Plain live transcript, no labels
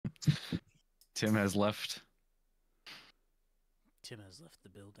Tim has left. Tim has left the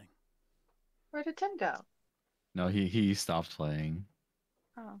building. Where did Tim go? No, he stopped playing.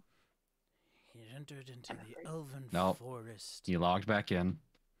 Oh. He entered into the elven Nope. forest. He logged back in.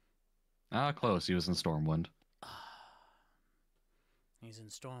 Ah, close. He was in Stormwind. He's in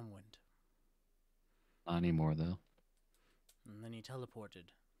Stormwind. Not anymore, though. And then he teleported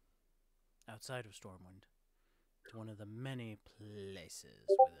outside of Stormwind to one of the many places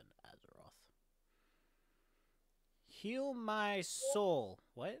within Azeroth. Heal my soul.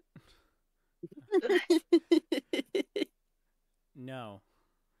 What? No.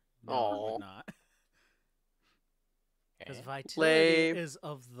 No, I would not. Because vitality is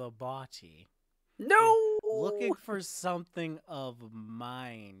of the body. No! Looking for something of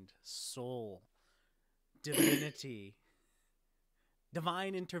mind, soul, divinity.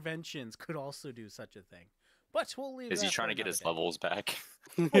 Divine interventions could also do such a thing. But we'll leave Is that he trying to get his levels back?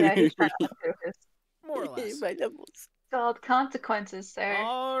 Yeah, he's trying to do his. More or less. My levels. It's called consequences, sir.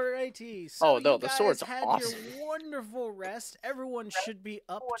 Alrighty. So no, you the guys sword's had awesome. your wonderful rest. Everyone should be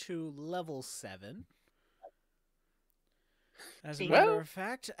up to level 7. As a matter of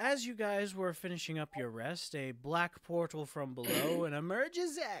fact, as you guys were finishing up your rest, a black portal from below and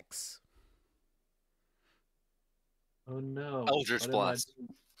emerges X. Oh no. Eldritch Blast.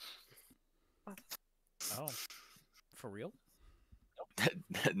 Oh. For real?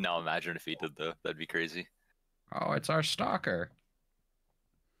 No, imagine if he did though. That'd be crazy. Oh, it's our stalker.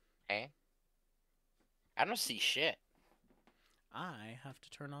 Hey? I don't see shit. I have to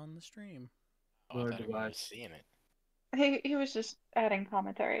turn on the stream. Oh, Nor I thought do I I. was seeing it. He was just adding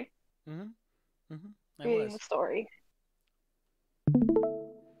commentary, I reading was. the story.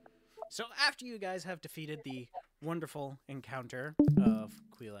 So after you guys have defeated the wonderful encounter of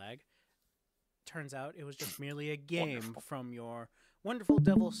Queelag, turns out it was just merely a game from your wonderful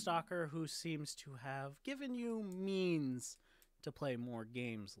devil stalker who seems to have given you means to play more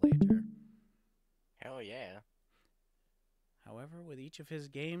games later. Hell yeah. However, with each of his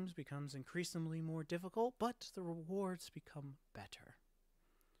games becomes increasingly more difficult, but the rewards become better.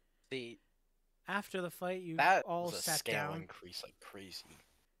 See, After the fight, you that all was a sat scale down. increase like crazy.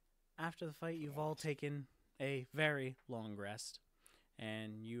 After the fight, you've all taken a very long rest,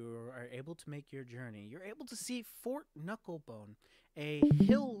 and you are able to make your journey. You're able to see Fort Knucklebone, a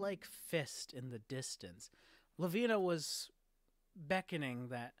hill-like fist in the distance. Lavina was beckoning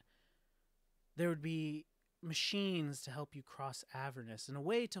that there would be machines to help you cross Avernus and a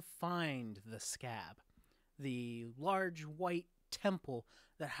way to find the scab, the large white temple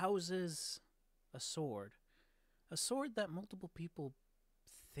that houses a sword that multiple people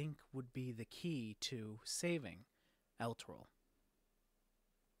think would be the key to saving Elturel.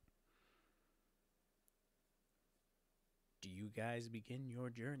 Do you guys begin your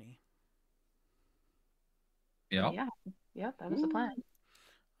journey? Yep. Yeah, that was the plan.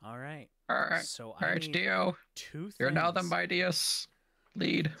 All right. Alright. So I need Dio. 2 things. You're now the mightiest.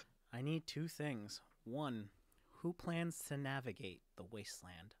 Lead. I need 2 things. 1, who plans to navigate the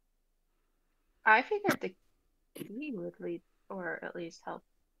wasteland? I figured the key would lead, or at least help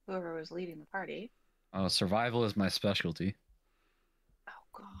whoever was leading the party. Oh, survival is my specialty. Oh,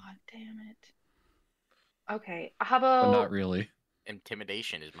 god damn it. Okay, how But about... not really.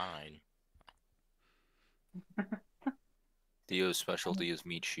 Intimidation is mine. Theo's specialty is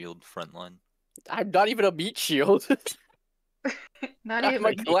meat shield frontline. I'm not even a meat shield. Not I'm even...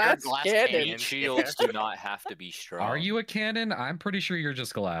 a glass cannon. Meat shields do not have to be strong. Are you a cannon? I'm pretty sure you're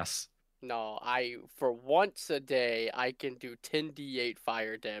just glass. No, for once a day, I can do 10d8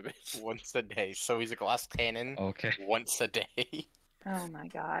 fire damage. Once a day. So he's a glass cannon. Okay. Once a day. Oh my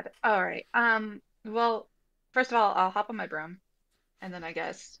god. Alright, well, first of all, I'll hop on my broom. And then I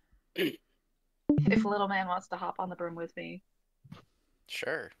guess if little man wants to hop on the broom with me.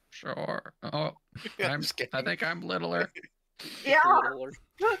 Sure. Sure. Oh, I'm just kidding. I think I'm littler. Yeah, Littler.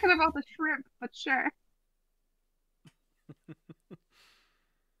 talking about the shrimp, but sure.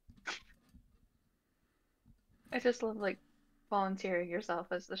 I just love, like, volunteering yourself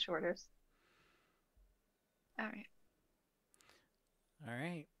as the shortest. Alright. All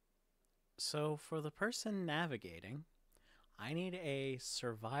right. So for the person navigating, I need a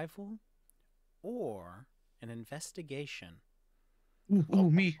survival or an investigation.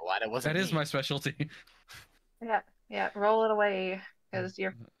 Ooh, me. Glad it wasn't That is me. my specialty. Yeah, roll it away, because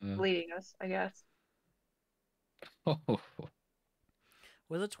you're Uh, bleeding us, I guess.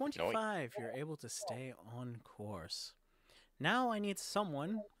 With a 25, you're able to stay on course. Now I need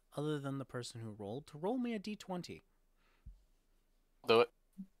someone, other than the person who rolled, to roll me a d20. Do it.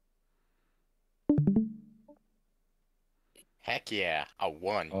 Heck yeah, a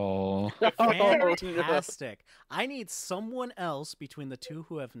 1. Oh, no. Fantastic. I need someone else between the two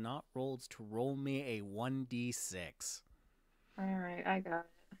who have not rolled to roll me a 1d6. All right, I got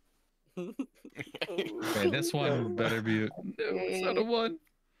okay. This one better be. No, it's not a 1.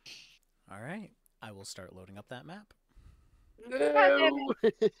 All right. I will start loading up that map. No.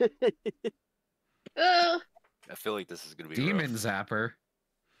 it. Ugh. I feel like this is gonna be Demon rough. Zapper.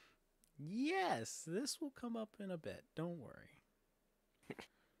 Yes, this will come up in a bit. Don't worry.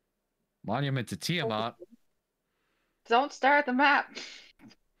 Monument to Tiamat. Don't stare at the map.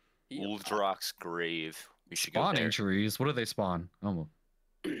 Uldrock's grave. We should go Spawning there. trees. What do they spawn? Oh,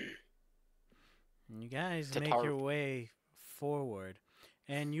 You guys It's a make tar- your way forward,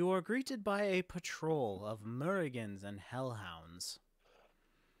 and you are greeted by a patrol of Murrigans and Hellhounds.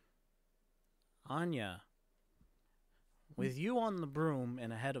 Anya, with you on the broom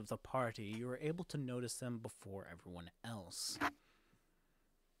and ahead of the party, you are able to notice them before everyone else.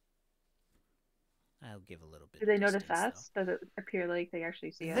 I'll give a little bit. Do they notice distance, us? Does it appear like they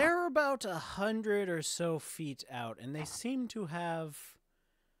actually see us? They're about 100 or so feet out, and they seem to have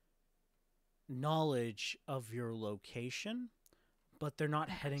knowledge of your location, but they're not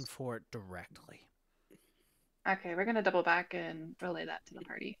heading for it directly. Okay, we're gonna double back and relay that to the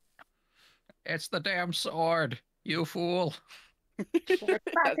party. it's the damn sword, you fool. That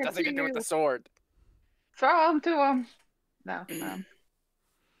has nothing to do with the sword. Throw him to him. No.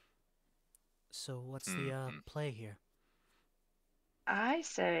 So what's the play here? I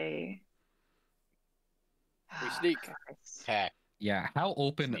say. We sneak. Christ. Heck. Yeah, how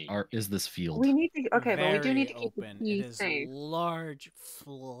open Sneak. is this field? We need to. Okay, but we do Very need to keep open. the key It is safe. large,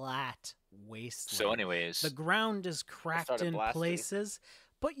 flat wasteland. So, anyways, The ground is cracked started in blasting. places,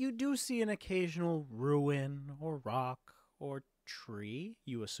 but you do see an occasional ruin or rock or tree,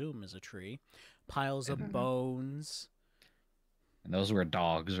 you assume is a tree, piles of Mhm. bones. And those were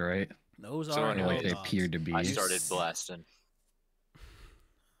dogs, right? Those So are anyways, Like they dogs. appeared to be. I started blasting.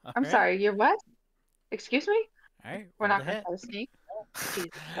 All I'm right. sorry, you're what? Excuse me? All right, We're roll not the gonna hit. try to sneak. Jesus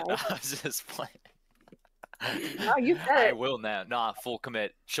I Christ. was just playing. No, you said I it. will now. Nah, full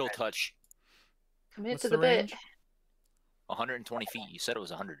commit. Chill touch. Commit What's to the the bit. range? 120 feet. You said it was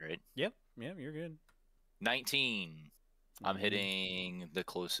 100, right? Yep, you're good. 19. I'm hitting the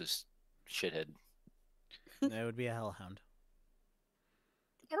closest shithead. That would be a hellhound.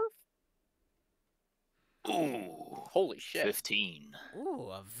 Ooh, Holy shit. 15. Ooh,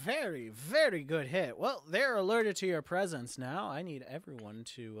 a very, very good hit. Well, they're alerted to your presence now. I need everyone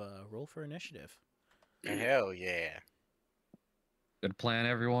to roll for initiative. Hell yeah. Good plan,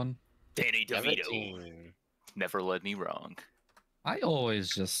 everyone. Danny DeVito. 17. Never led me wrong. I'm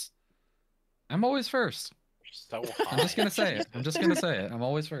always first. So high. I'm just gonna say it. I'm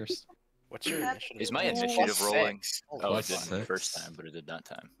always first. What's your initiative? Is my Plus initiative Plus rolling? 6. Oh, it Plus didn't the first 6. time, but it did that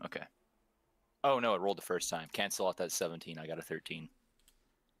time. Okay. Oh, no, it rolled the first time. Cancel out that 17. I got a 13.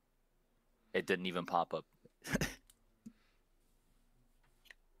 It didn't even pop up.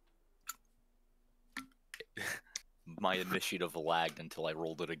 My initiative lagged until I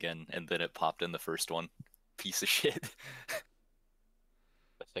rolled it again, and then it popped in the first one. Piece of shit.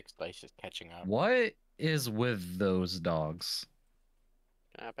 The 6 dice is catching up. What is with those dogs?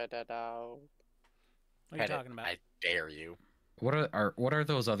 What are you Pet it. talking about? I dare you. What are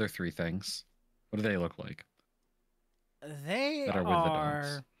those other 3 things? What do they look like? They That are with the dogs.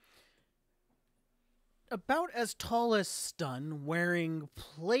 are about as tall as Stun, wearing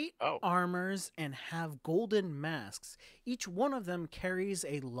plate Oh. armors and have golden masks. Each one of them carries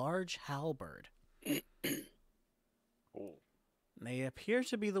a large halberd. Ooh. They appear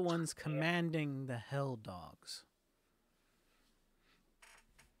to be the ones commanding the Hell Dogs.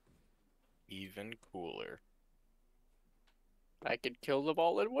 Even cooler. I could kill them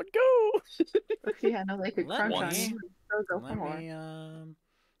all in one go. Yeah, no, they could Let crunch on me- you. So go for Let more.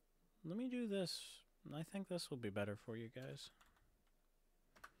 let me do this. I think this will be better for you guys.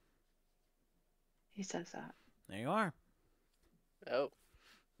 He says that. There you are. Oh,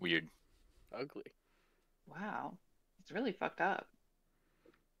 Weird. ugly. Wow. It's really fucked up.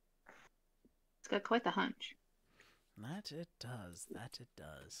 It's got quite the hunch. That it does. That it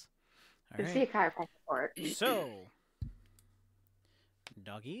does. All You see a right. chiropractor for it. So,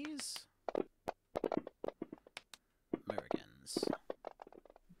 doggies, Americans.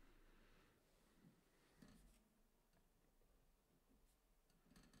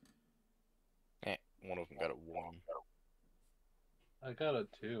 One of them got a 1. I got a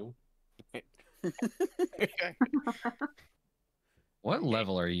 2. Okay. What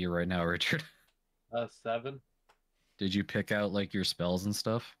level are you right now, Richard? 7. Did you pick out like your spells and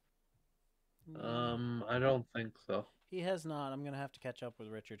stuff? I don't think so. He has not. I'm gonna have to catch up with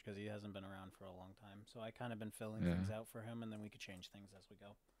Richard because he hasn't been around for a long time. So I kind of been filling Yeah. things out for him, and then we could change things as we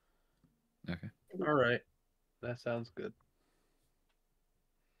go. Okay. All right. That sounds good.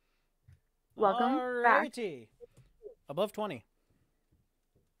 Welcome back. Alrighty. Above 20.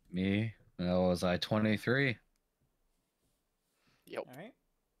 Me? Was I 23? Yep. All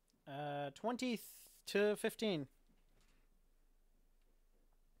right. 20 to 15.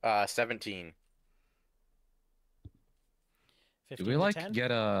 17. 15 Do we to like 10?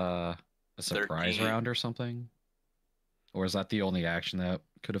 get a surprise 13. round or something? Or is that the only action that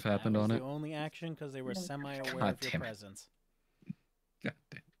could have happened That was on the it? only action because they were No. semi-aware God of your damn it. presence. God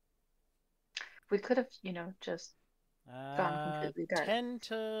damn. We could have, just gone completely dark. 10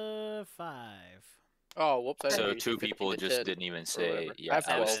 to 5. Oh, whoops. I didn't So hear you say 2 people 15 to just 10 didn't even or say. whatever. Yeah, That's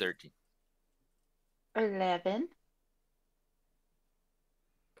I was 12. 13. 11.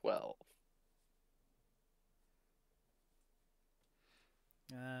 12.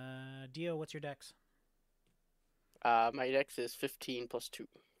 Dio, what's your dex? My dex is 15 plus 2.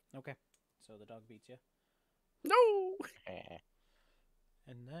 Okay. So the dog beats you. No! Eh.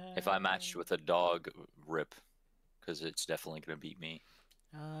 And then... If I matched with a dog, rip. Because it's definitely going to beat me.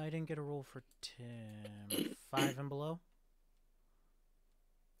 I didn't get a roll for Tim. 5 and below?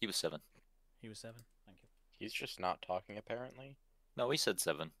 He was 7. He was 7. Thank you. He's just not talking, apparently. No, he said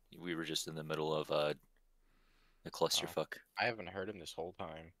 7. We were just in the middle of a clusterfuck. I haven't heard him this whole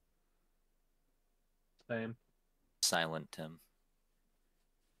time. Same. Silent Tim.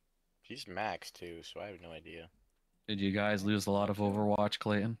 He's max, too, so I have no idea. Did you guys lose a lot of Overwatch,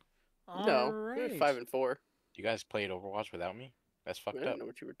 Clayton? No. You're Alright. 5 and 4. You guys played Overwatch without me? That's I fucked didn't up. know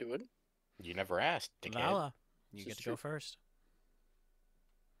what you were doing. You never asked, dickhead. Vala, you This get is to go true. first.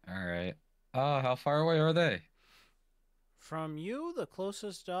 Alright. How far away are they? From you, the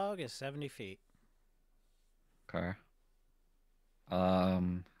closest dog is 70 feet. Okay.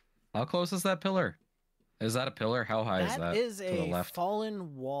 How close is that pillar? Is that a pillar? How high is that? That is to the a left.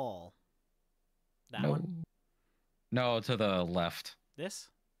 fallen wall. That no. one? No, to the left. This?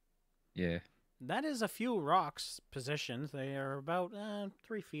 Yeah. That is a few rocks positioned. They are about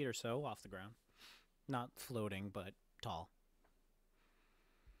 3 feet or so off the ground. Not floating, but tall.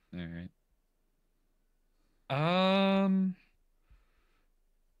 Alright.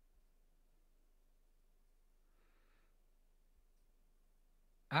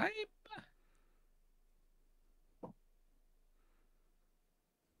 I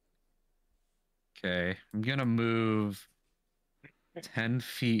Okay, I'm gonna move 10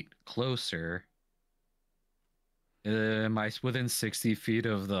 feet closer. Am I within 60 feet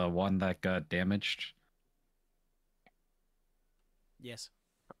of the one that got damaged? Yes.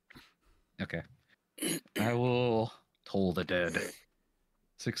 Okay. I will toll the dead.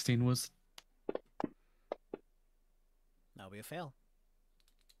 16 was. That'll be a fail.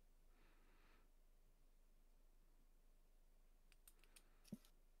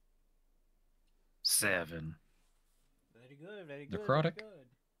 Seven. Very good, very good. Necrotic? Very good.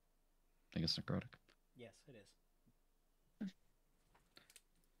 I think it's necrotic. Yes, it is.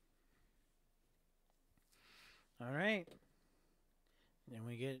 All right. Then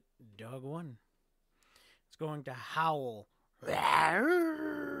we get dog 1. It's going to howl and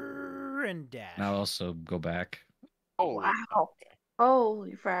dash. And I'll also go back. Oh, Wow.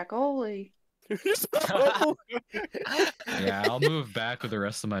 Holy frack, holy. Yeah, I'll move back with the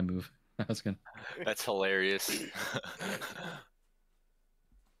rest of my move. I was gonna. That's hilarious.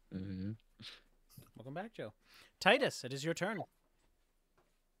 Mhm. Welcome back, Joe. Titus, it is your turn.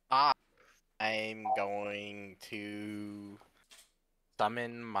 I'm going to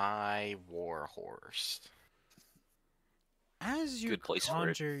summon my war horse. As you Good place for it.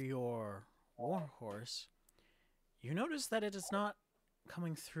 conjure your war horse, you notice that it is not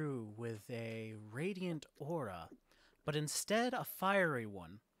coming through with a radiant aura, but instead a fiery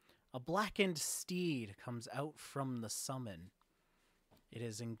one. A blackened steed comes out from the summon. It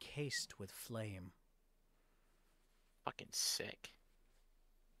is encased with flame. Fucking sick.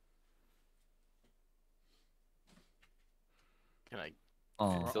 Can I?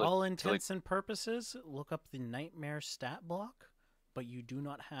 Oh, For feel like- all feel like- intents and purposes, look up the nightmare stat block, but you do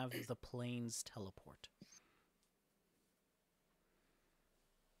not have the planes teleport.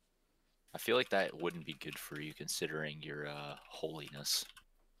 I feel like that wouldn't be good for you considering your holiness.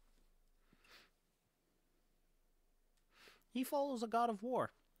 He follows a god of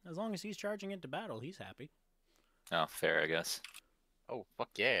war. As long as he's charging into battle, he's happy. Oh, fair, I guess. Oh, fuck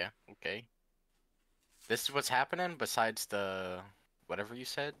yeah. Okay. This is what's happening besides the whatever you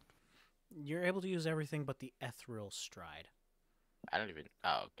said? You're able to use everything but the ethereal stride. I don't even.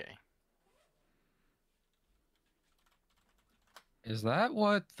 Oh, okay. Is that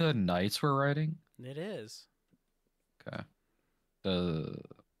what the knights were writing? It is. Okay. The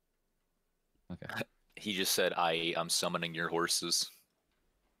okay. He just said, I'm summoning your horses.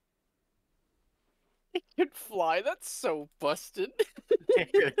 It can fly. That's so busted.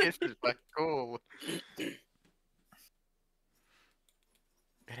 This is fucking cool. It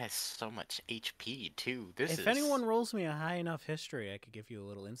has so much HP too. This If is anyone rolls me a high enough history, I could give you a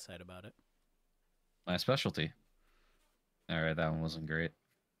little insight about it. My specialty. All right, that one wasn't great.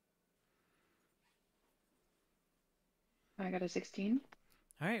 I got a 16.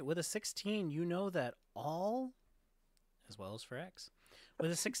 All right, with a 16, you know that all, as well as for X,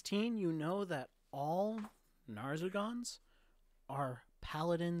 with a 16, you know that all Narzugons are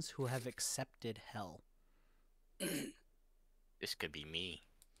paladins who have accepted hell. this could be me.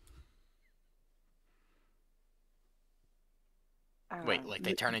 Wait, like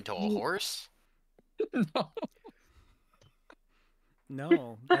they turn into a horse? No.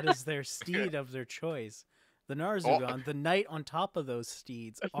 No, that is their steed of their choice. The Narzugon, the knight on top of those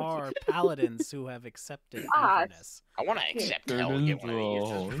steeds, are paladins who have accepted Ah, Avernus. I want to accept Turn hell and get one of into these.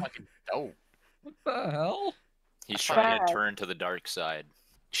 a This horse. is fucking dope. What the hell? He's trying to Bad. turn to the dark side.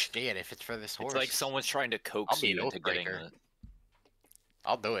 Shit, if it's for this horse. It's like someone's trying to I'll coax be you an into getting Oathbreaker. it.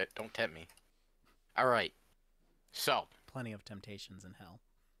 I'll do it. Don't tempt me. All right. So, Plenty of temptations in hell.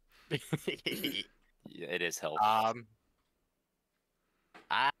 Yeah, it is hell.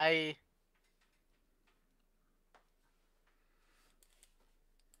 I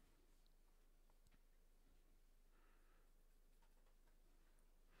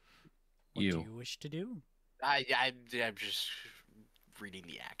What You. do you wish to do? I'm just reading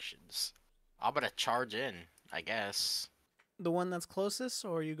the actions. I'm gonna charge in, I guess. The one that's closest,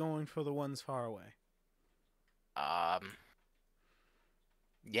 or are you going for the ones far away?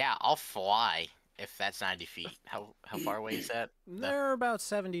 Yeah, I'll fly if that's 90 feet. How far away is that? They're about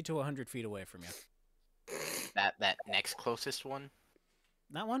 70 to 100 feet away from you. That next closest one?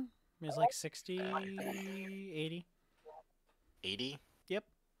 That one is like 60, 80. 80? Yep.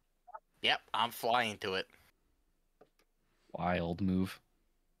 Yep, I'm flying to it. Wild move.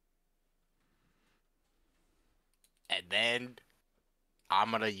 And then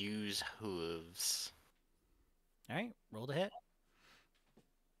I'm gonna use hooves. All right, roll to hit.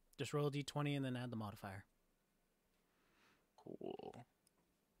 Just roll a d20 and then add the modifier. Cool.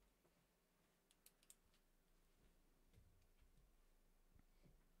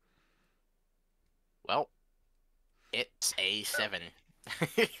 Well, it's a 7.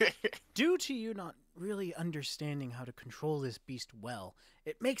 Due to you not really understanding how to control this beast well,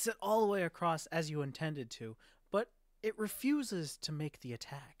 it makes it all the way across as you intended to, but it refuses to make the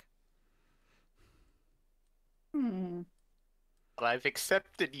attack. Hmm. I've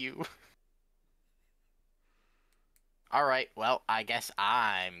accepted you. Alright, well, I guess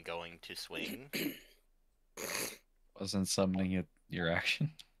I'm going to swing. Wasn't summoning it your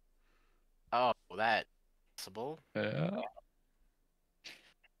action? Oh, that's possible. Yeah.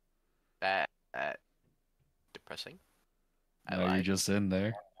 That depressing. I No, you're lied. just in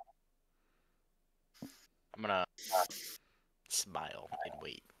there. I'm gonna smile and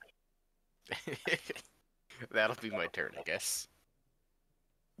wait. That'll be my turn, I guess.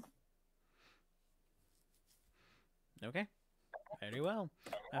 Okay, very well.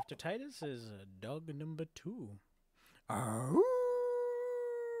 After Titus is dog number 2. Arrgh.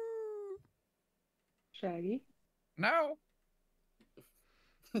 Shaggy. No.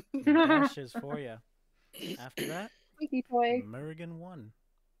 Dashes for you. After that, Squeaky toy. Murrigan 1.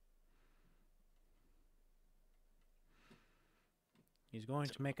 He's going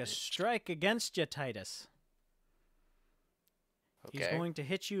to make a strike against you, Titus. He's Okay. going to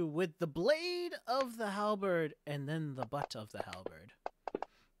hit you with the blade of the halberd and then the butt of the halberd.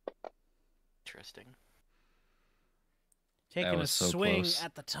 Interesting. Taking a was so swing close.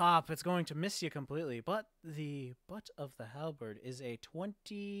 at the top, it's going to miss you completely, but the butt of the halberd is a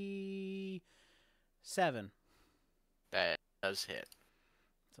 27. That does hit.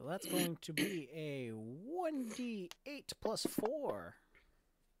 So that's going to be a 1d8 plus 4.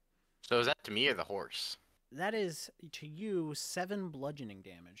 So is that to me or the horse? That is, to you, 7 bludgeoning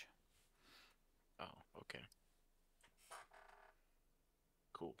damage. Oh, okay.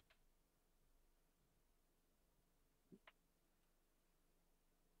 Cool.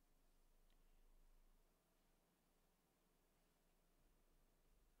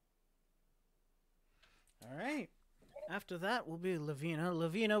 All right. After that will be Lavina.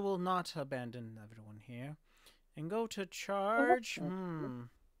 Lavina will not abandon everyone here and go to charge.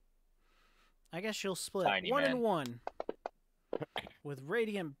 I guess she'll split Tiny 1 and man. 1. With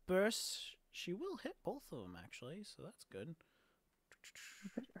Radiant Burst, she will hit both of them, actually, so that's good.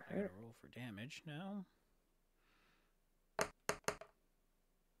 I gotta roll for damage now.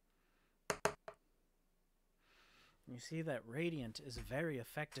 You see that Radiant is very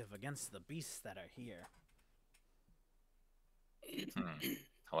effective against the beasts that are here.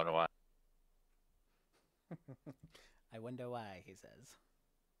 I wonder why. I wonder why, he says.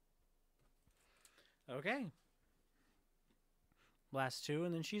 Okay. Last two,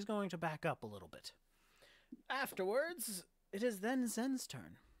 and then she's going to back up a little bit. Afterwards, it is then Zen's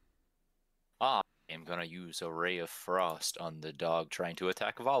turn. I am gonna use a ray of frost on the dog trying to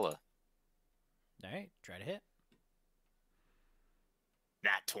attack Vala. Alright, try to hit.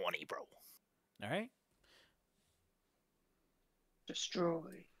 Nat 20, bro. Alright.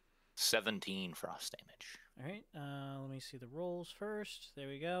 Destroy. 17 frost damage. Alright, let me see the rolls first. There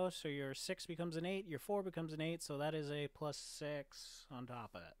we go. So your 6 becomes an 8, your 4 becomes an 8, so that is a +6 on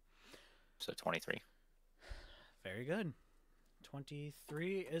top of it. So 23. Very good.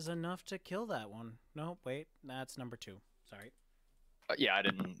 23 is enough to kill that one. No, wait, that's number 2. Sorry. Yeah, I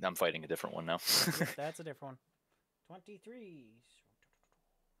didn't. I'm fighting a different one now. Yep, that's a different one. 23.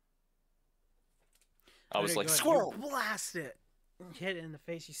 I was Very like, good. squirrel! You blast it. Hit it in the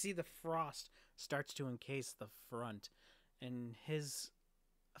face. You see the frost starts to encase the front, and his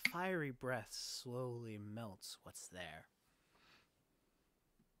fiery breath slowly melts what's there.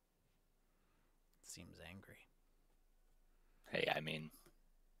 Seems angry. Hey, I mean,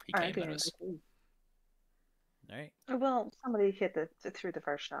 he I came at us. All right. Well, somebody hit through the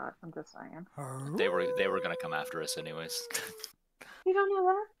first shot. I'm just saying. They were gonna come after us anyways. You don't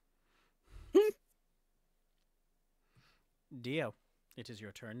know that? Dio, it is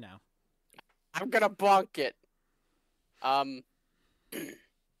your turn now. I'm gonna bonk it.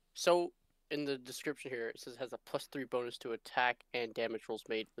 So in the description here, it says it has a +3 bonus to attack and damage rolls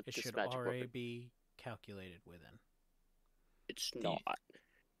made with It this should magic already weapon. be calculated within. It's you- not.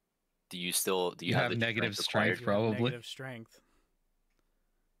 Do you still? Do you, You have have the negative required? strength, You have probably. negative strength.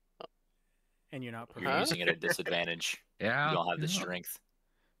 And you're not You're proficient. using it at disadvantage. Yeah. You don't have the yeah. strength.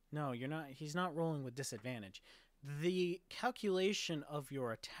 No, you're not. He's not rolling with disadvantage. The calculation of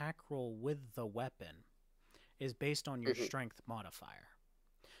your attack roll with the weapon is based on your Mhm. strength modifier.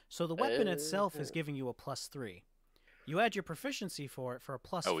 So the weapon itself is Oh. giving you a +3. You add your proficiency for it for a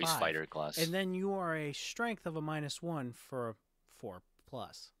 +5. Oh, he's fighter class. And then you are a strength of a -1 for a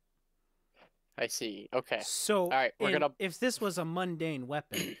 4+. I see. Okay. So right, we're gonna- if this was a mundane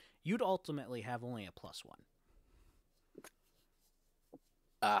weapon, you'd ultimately have only a +1.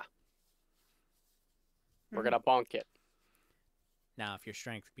 We're gonna bonk it. Now, if your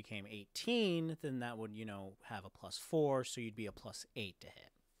strength became 18, then that would, have a +4, so you'd be a +8 to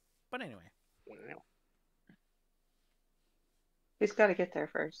hit. But anyway. Wow. He's got to get there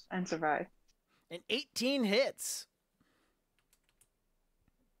first and survive. An 18 hits.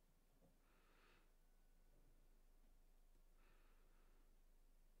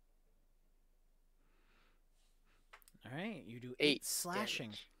 All right, you do 8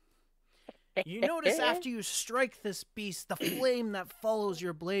 slashing. damage. You notice after you strike this beast, the flame that follows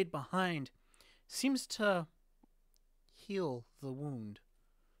your blade behind seems to heal the wound.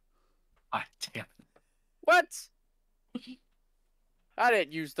 Ah, damn it. What? I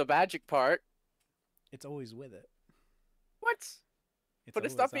didn't use the magic part. It's always with it. What? But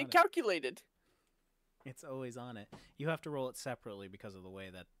it's not always being on it. calculated. It's always on it. You have to roll it separately because of the way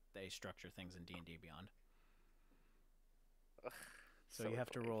that they structure things in D&D Beyond. Ugh, So you have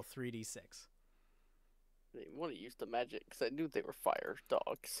to annoying. roll 3d6. I didn't want to use the magic because I knew they were fire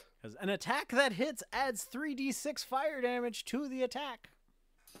dogs. Because an attack that hits adds 3d6 fire damage to the attack.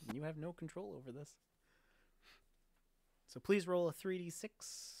 And you have no control over this. So please roll a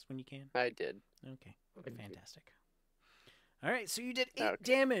 3d6 when you can. I did. Okay, fantastic. All right, so you did 8 Okay.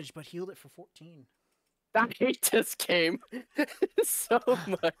 damage, but healed it for 14. I hate this game so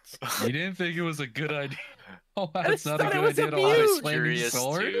much. You didn't think it was a good idea. Oh, I that's just not a thought it good was idea to a hold a huge- flaming Curious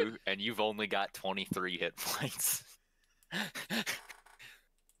sword. too, and you've only got 23 hit points.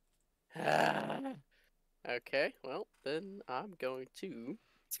 Okay, well, then I'm going to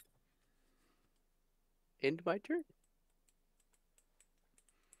end my turn.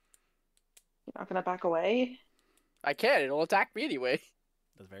 You're not gonna back away. I can, it'll attack me anyway.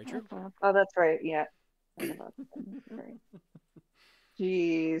 That's very true. Oh, that's right. Yeah. Right.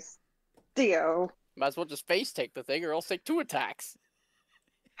 Jeez, Dio. Might as well just face take the thing or else take 2 attacks.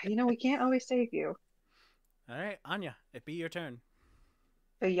 You know we can't always save you. All right, Anya, it be your turn.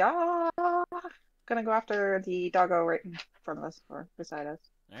 Yeah. Gonna go after the doggo right in front of us or beside us.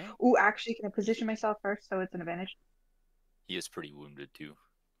 All right, Ooh, actually, can I position myself first so it's an advantage? He is pretty wounded too.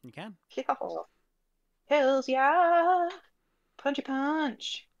 you can. Yeah. Hells yeah. Punchy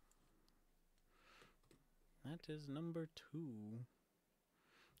punch. That is number 2.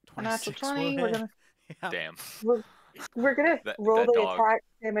 A natural 26 will 20. We're hit. gonna Yeah. Damn. we're gonna That roll the dog. attack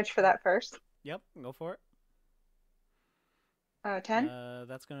damage for that first. Yep, go for it. 10.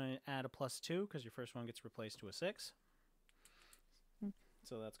 That's going to add a +2 because your first one gets replaced to a 6.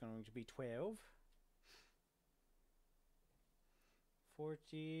 So that's going to be 12.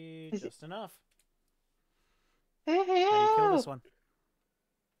 40, Is it- just enough. How do you kill this one?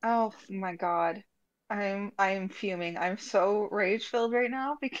 Oh my god. I'm fuming. I'm so rage filled right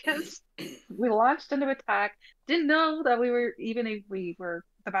now because we launched into attack. Didn't know that we were the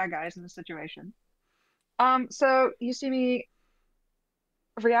bad guys in the situation. So you see me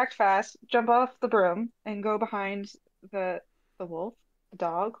react fast, jump off the broom, and go behind the wolf, the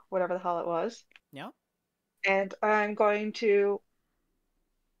dog, whatever the hell it was. Yeah. And I'm going to,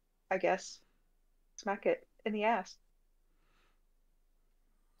 I guess, smack it in the ass.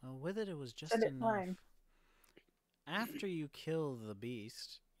 Well, with it, it was just Send it enough. flying. After you kill the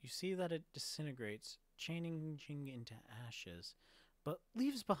beast, you see that it disintegrates, changing into ashes, but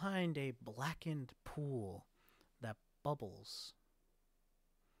leaves behind a blackened pool that bubbles.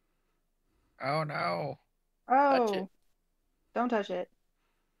 Oh no. Touch it. Oh, don't touch it.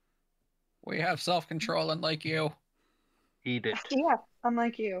 We have self-control unlike you. Eat it. Yeah,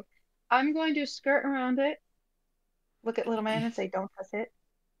 unlike you. I'm going to skirt around it, look at little man and say, don't touch it.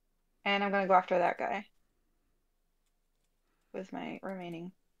 And I'm going to go after that guy with my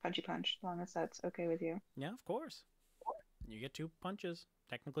remaining punchy punch, as long as that's okay with you. Yeah, of course. You get 2 punches.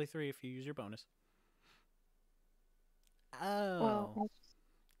 Technically 3 if you use your bonus. Oh. Well,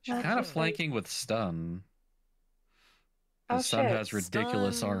 She's Well, kind of shit. flanking with stun. Oh, The stun shit. has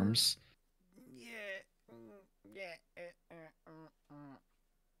ridiculous Stun. arms.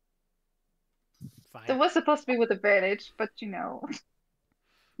 Fine. It was supposed to be with advantage, but you know.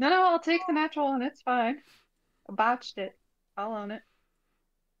 No, I'll take the natural and it's fine. I botched it. I'll own it.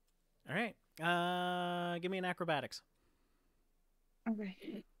 All right. Give me an acrobatics.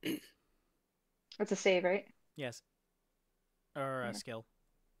 Okay. It's a save, right? Yes. Or a Yeah. skill.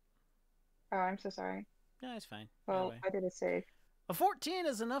 Oh, I'm so sorry. Yeah, it's fine. Either Well, way. I did a save. A 14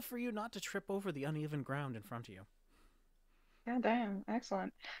 is enough for you not to trip over the uneven ground in front of you. God damn,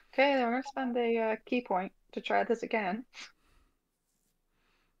 excellent. Okay, then we're gonna spend a key point to try this again.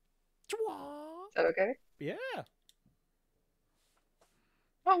 Chwa! Is that okay? Yeah.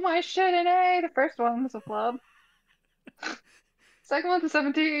 Oh my shit, an A! The first one was a flub. Second one's a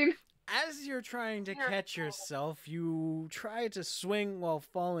 17. As you're trying to catch yourself, you try to swing while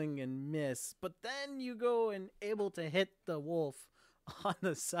falling and miss, but then you go and able to hit the wolf on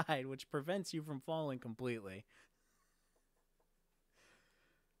the side, which prevents you from falling completely.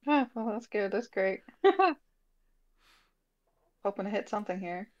 Oh, well, that's good. That's great. Hoping to hit something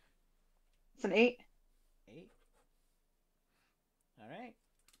here. It's an 8. 8. All right.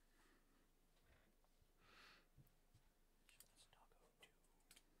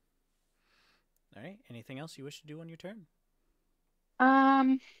 All right. Anything else you wish to do on your turn?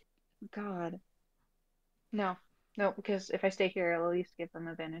 God. No. No, because if I stay here, I'll at least give them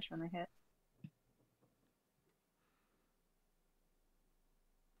advantage when they hit.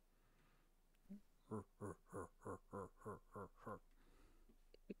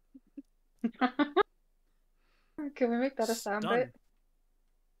 Can we make that a sound Stun. bit?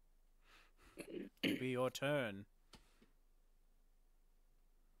 It'll be your turn.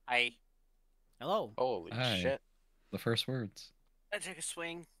 Hello. Holy Hi. shit. The first words. I take a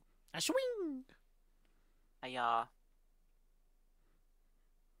swing. A swing. Hiya.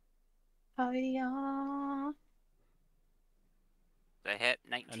 Oh, yeah. I hit A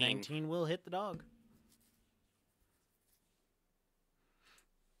 19. 19 will hit the dog.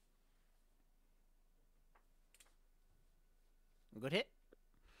 Good hit.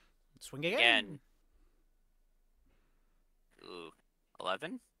 Swing again. Again. Ooh.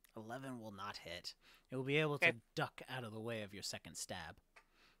 11? 11 will not hit. It will be able Okay. to duck out of the way of your second stab.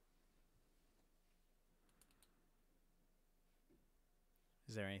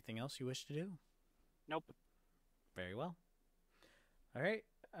 Is there anything else you wish to do? Nope. Very well. All right.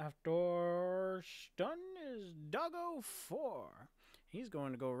 After stun is Doggo 4. He's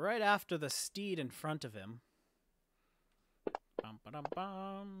going to go right after the steed in front of him. Bum, ba-dum,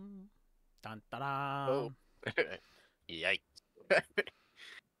 bum. Dun, da-dum. Oh. Yikes.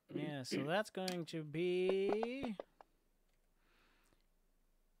 Yeah, so that's going to be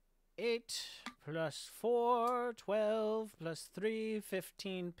 8 plus 4, 12 plus 3,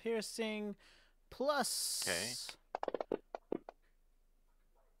 15 piercing plus Okay.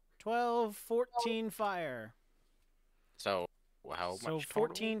 12, 14 fire. So Well, how So much total?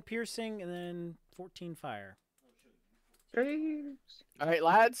 14 piercing and then 14 fire. Jeez. All right,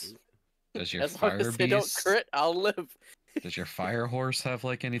 lads. Does your As long fire as they don't beast? crit, I'll live. Does your fire horse have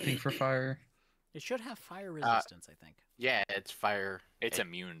like anything for fire? It should have fire resistance, I think. Yeah, it's fire. It's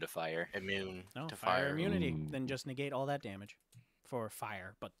immune to fire. Immune No, to fire fire. immunity. Ooh. Then just negate all that damage for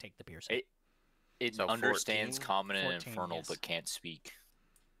fire, but take the piercing. It So understands 14? common and 14, infernal, yes. but can't speak.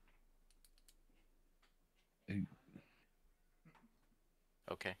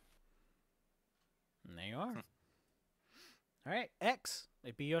 Okay. And there you are. All right, X,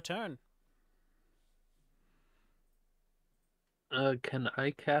 it'd be your turn. Can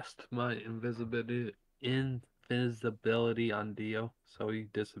I cast my invisibility on Dio so he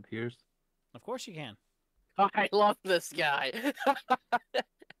disappears? Of course you can. I love this guy.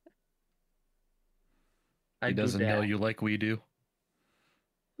 I He do doesn't know that. you like we do.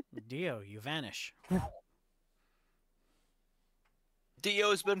 Dio, you vanish.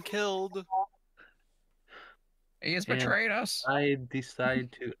 Dio's been killed. He has And betrayed us. I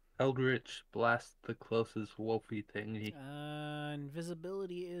decide to Eldritch blast the closest wolfy thingy.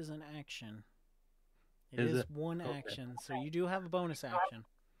 Invisibility is an action. It Is is it? one Okay. action, so you do have a bonus action.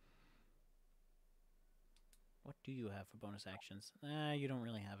 What do you have for bonus actions? You don't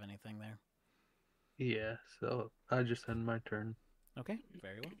really have anything there. Yeah, so I just end my turn. Okay,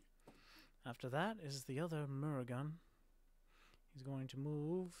 very well. After that is the other Muragan. He's going to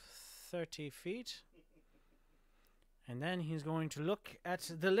move 30 feet. And then he's going to look at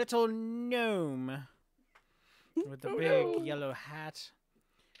the little gnome with the big yellow hat.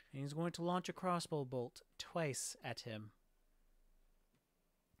 And he's going to launch a crossbow bolt twice at him.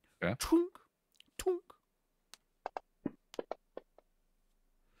 Okay. Tunk, tunk.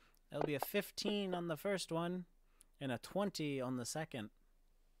 That'll be a 15 on the first one and a 20 on the second.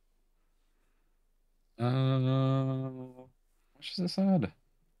 What much is this add?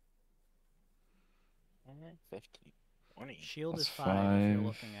 15, 20. Shield Plus is 5 if you're 5.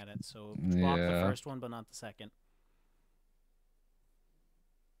 looking at it, so block the Yeah. first one but not the second.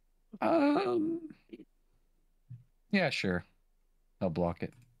 Yeah, sure. I'll block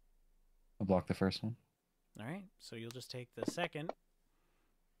it. I'll block the first one. Alright, so you'll just take the second.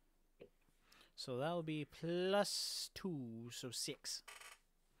 So that'll be +2, so 6.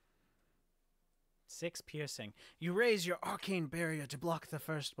 6 piercing. You raise your arcane barrier to block the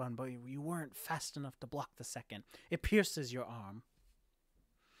first one, but you weren't fast enough to block the second. It pierces your arm.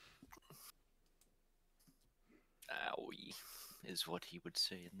 Owie, is what he would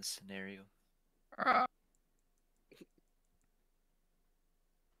say in this scenario. I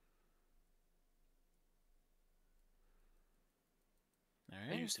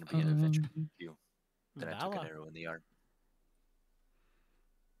Alright. used to be an adventure Um, you. Then I took Vala. an arrow in the arm.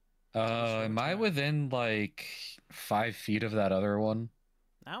 Am I turn. within like 5 feet of that other one?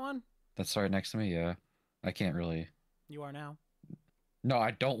 That one? That's right next to me. Yeah, I can't really. You are now. No,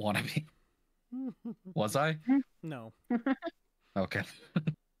 I don't want to be. Was I? No. Okay.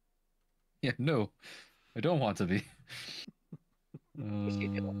 Yeah, no, I don't want to be. Yes, you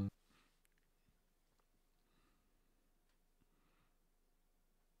do.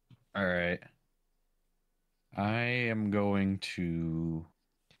 All right. I am going to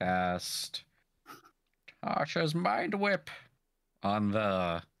cast Tasha's Mind Whip on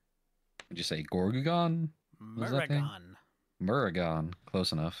the. What'd you say, Gorgon? Was that thing? Muragan. Muragon.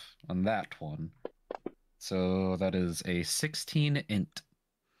 Close enough on that one. So that is a 16 int.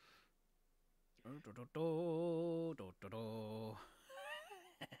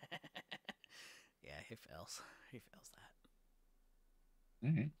 Yeah, he fails. He fails that.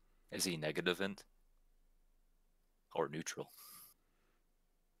 All right. Is he negative int? Or neutral?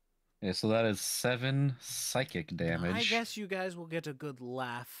 Yeah, so that is 7 psychic damage. I guess you guys will get a good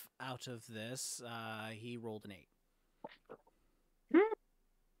laugh out of this. He rolled an 8.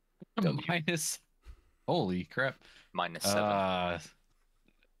 Minus. Holy crap. Minus 7.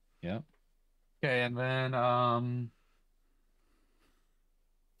 Yeah. Okay, and then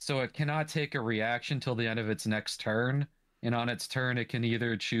so it cannot take a reaction till the end of its next turn, and on its turn it can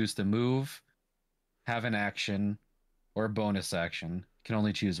either choose to move, have an action, or a bonus action. It can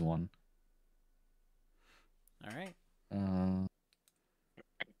only choose one. All right.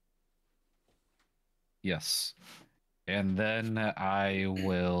 Yes. And then I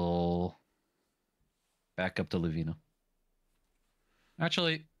will back up to Levina.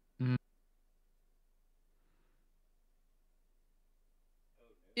 Actually,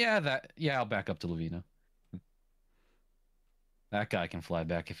 yeah, I'll back up to Levina. That guy can fly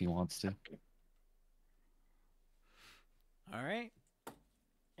back if he wants to. All right.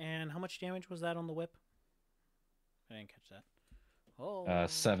 And how much damage was that on the whip? I didn't catch that. Oh.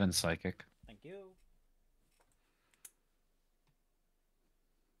 7 psychic. Thank you.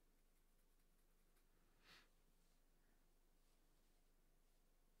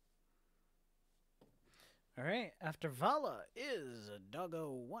 All right. After Vala is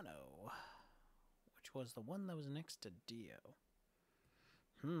Doggo 10, which was the one that was next to Dio.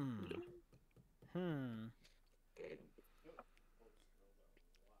 Hmm.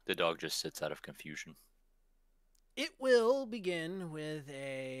 The dog just sits out of confusion. It will begin with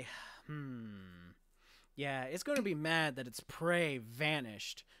a Yeah, it's going to be mad that its prey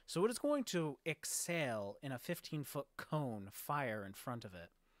vanished, so it is going to exhale in a 15-foot cone fire in front of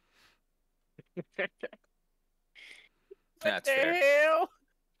it. That's the fair. hell?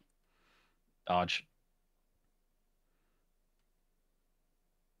 Dodge.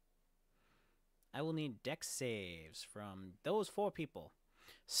 I will need dex saves from those 4 people.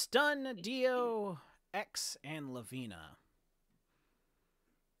 Stun, Dio, X, and Lavina.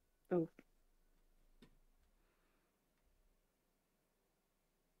 Oh.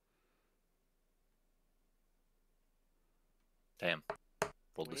 Damn.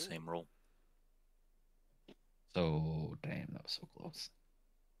 Rolled the same roll. So, damn, that was so close.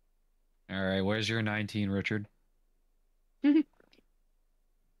 All right, where's your 19, Richard? We're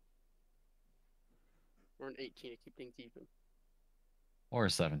an 18 to keep things even. Or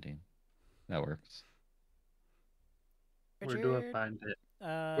 17. That works. Where do I Richard, find it?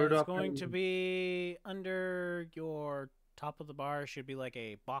 Where do it's I going find to it? be under your top of the bar. Should be like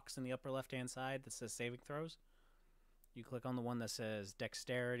a box in the upper left-hand side that says saving throws. You click on the one that says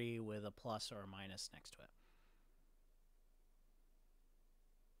dexterity with a plus or a minus next to it.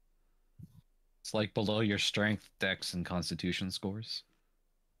 It's like below your strength, dex, and constitution scores.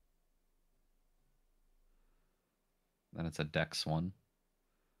 Then it's a dex one.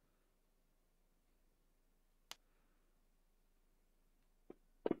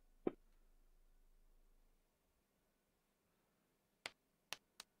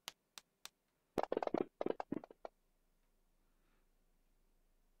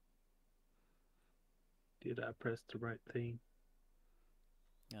 Did I press the right thing?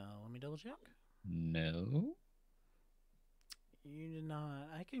 Let me double check. No. You did not.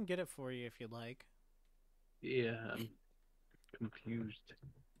 I can get it for you if you'd like. Yeah, I'm confused.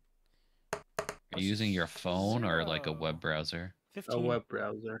 Are you using your phone or like a 0. web browser? 15. A web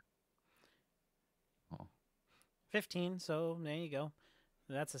browser. Oh. 15, so there you go.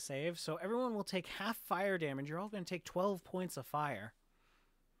 That's a save. So everyone will take half fire damage. You're all going to take 12 points of fire.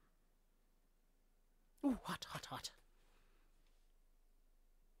 Ooh, hot, hot, hot.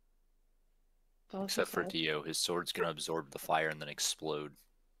 Except for Dio, his sword's gonna absorb the fire and then explode.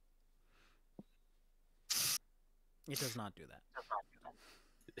 It does not do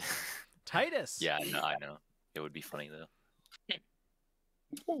that. Titus! Yeah, I know. It would be funny though.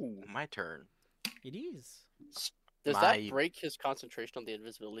 Ooh, my turn. It is. Does that break his concentration on the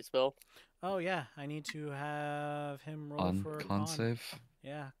invisibility spell? Oh, yeah. I need to have him roll On for a con save?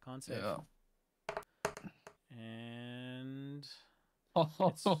 Yeah, con save. Yeah. And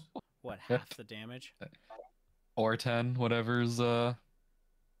it's, what, half the damage? Or 10, whatever's Yep.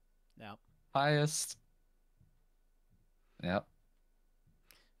 highest. Yep.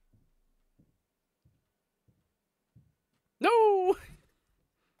 No!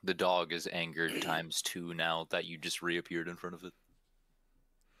 The dog is angered ×2 now that you just reappeared in front of it.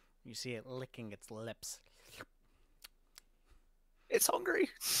 You see it licking its lips. It's hungry.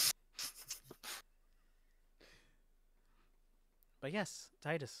 But yes,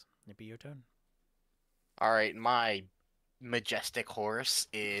 Titus, it'd be your turn. All right, my majestic horse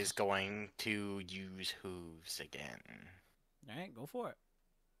is going to use hooves again. All right, go for it.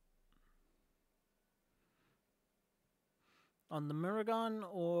 On the Miragon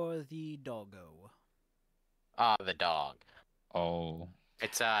or the Doggo? The dog. Oh.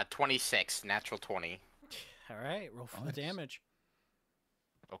 It's 26, natural 20. All right, roll for the Nice. damage.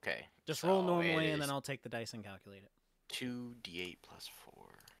 Okay. Just so roll normally, it and then is I'll take the dice and calculate it. 2d8 plus 4.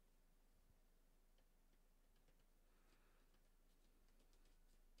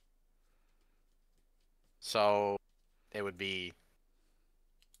 So it would be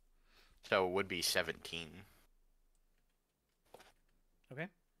 17. Okay.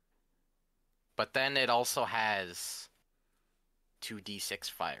 But then it also has 2d6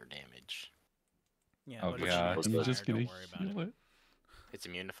 fire damage. Yeah, Oh but it's god, immune to I'm just fire, gonna don't worry about heal it. it. It's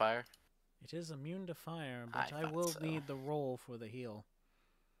immune to fire? It is immune to fire, but I thought will so. need the roll for the heal.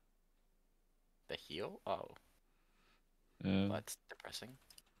 The heal? Oh, Yeah. that's depressing.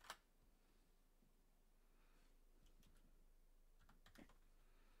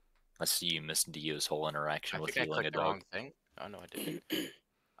 I see you missed Dio's whole interaction I with think I healing a clicked the dog. wrong thing. Oh no, I didn't.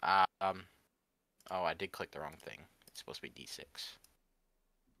 Oh, I did click the wrong thing. It's supposed to be D6.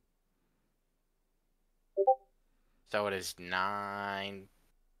 So it is 9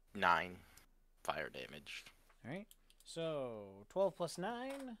 fire damage. All right. So 12 plus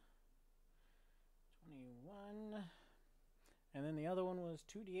 9, 21. And then the other one was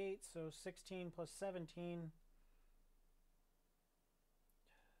 2d8, so 16 plus 17.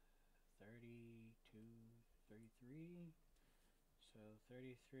 32, 33. So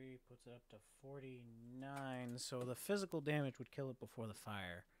 33 puts it up to 49. So the physical damage would kill it before the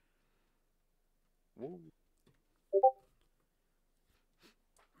fire. Woo.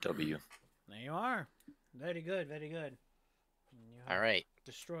 W. There you are. Very good, very good. You have All right.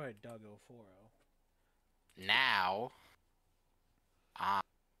 destroyed Doggo 4-0. Now, I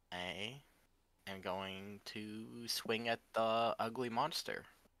am going to swing at the ugly monster.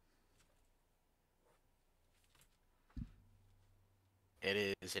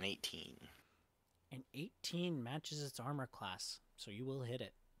 It is an 18. An 18 matches its armor class, so you will hit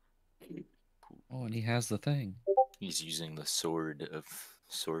it. Oh, and he has the thing. He's using the sword of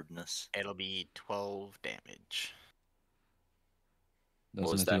swordness. It'll be 12 damage.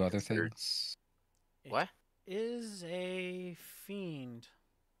 What was Doesn't it that do other considered? things? What? Is a fiend.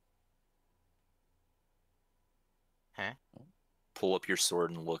 Huh? Pull up your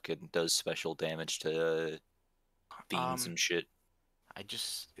sword and look. It does special damage to fiends and shit.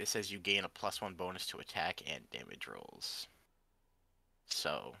 It says you gain a +1 bonus to attack and damage rolls.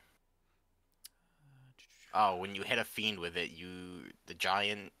 So, when you hit a fiend with it, the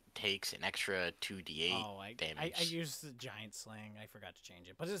giant takes an extra 2d8 damage. I used the giant sling. I forgot to change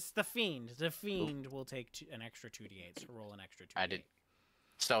it, but it's the fiend. The fiend will take an extra 2d8. So roll an extra 2d8. I did.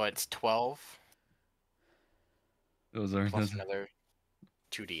 So it's 12 Those are plus another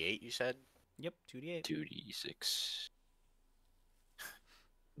 2d8. You said. Yep, 2d8. 2d6.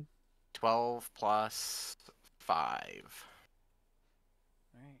 12 plus 5.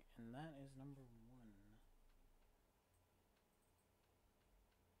 All right, and that is number 1.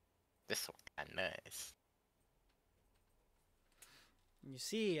 This one kind of nice. You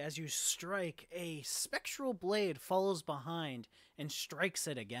see, as you strike, a spectral blade follows behind and strikes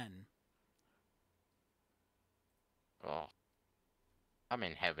it again. Oh, I'm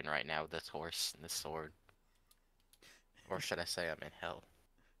in heaven right now with this horse and this sword. Or should I say I'm in hell?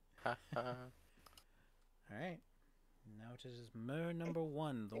 Alright. Now it is number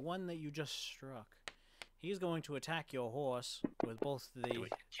 1, the one that you just struck. He's going to attack your horse with both the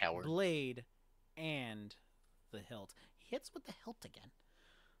Coward. blade and the hilt. He hits with the hilt again.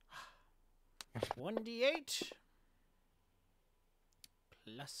 1d8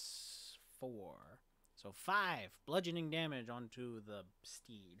 plus 4. So 5 bludgeoning damage onto the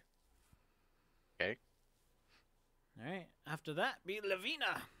steed. Okay. Alright, after that be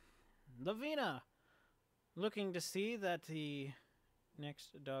Lavina. Lavina, looking to see that the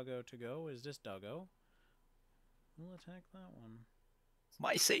next doggo to go is this doggo. We'll attack that one.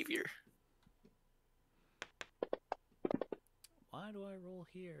 My savior. Why do I roll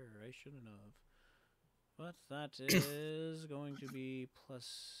here? I shouldn't have. But that is going to be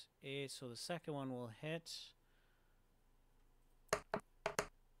plus 8, so the second one will hit.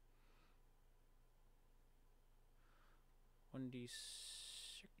 1d6.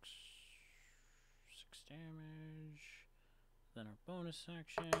 6 damage. Then our bonus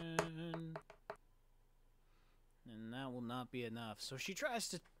action. And that will not be enough. So she tries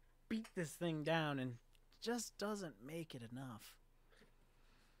to beat this thing down and just doesn't make it enough.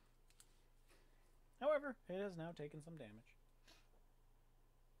 However, it has now taken some damage.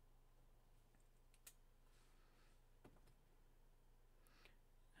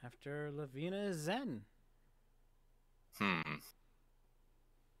 After Lavina is Zen.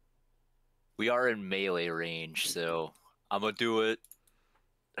 We are in melee range, so I'm gonna do it.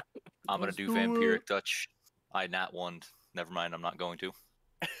 I'm gonna do Vampiric Touch. I nat one. Never mind, I'm not going to.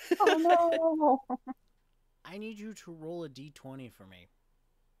 Oh no! I need you to roll a d20 for me.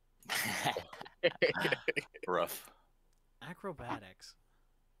 Rough. Acrobatics.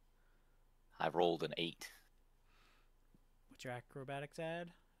 I rolled an 8. What's your acrobatics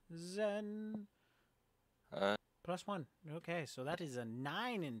add? Zen. +1. Okay, so that is a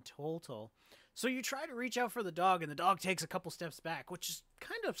 9 in total. So you try to reach out for the dog, and the dog takes a couple steps back, which is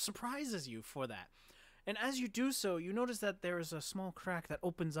kind of surprises you for that. And as you do so, you notice that there is a small crack that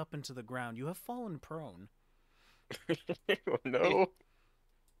opens up into the ground. You have fallen prone. Oh, no.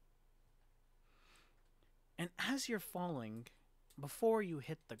 And as you're falling, before you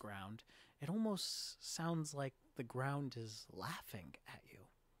hit the ground, it almost sounds like the ground is laughing at you.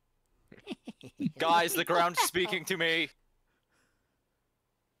 Guys, the ground's speaking to me.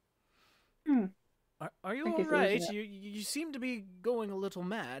 Are you think all he's losing right? it. You seem to be going a little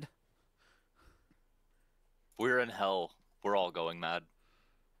mad. We're in hell. We're all going mad.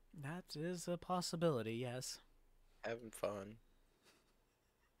 That is a possibility, yes. Having fun.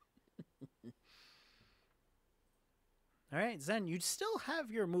 All right, Zen, you still have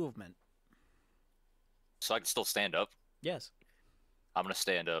your movement. So I can still stand up. Yes. I'm gonna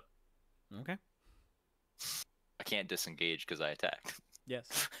stand up. Okay. I can't disengage because I attacked.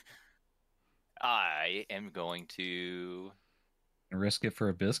 Yes. I am going to Risk it for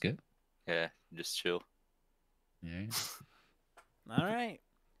a biscuit. just chill. Yeah. All right.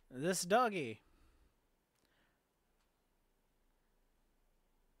 This doggy.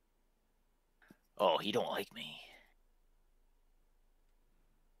 Oh, he don't like me.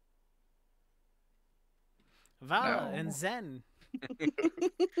 Vala No. and Zen.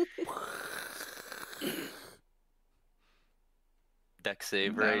 Deck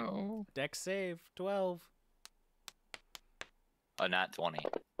save, right? No. Dex save 12. A nat 20.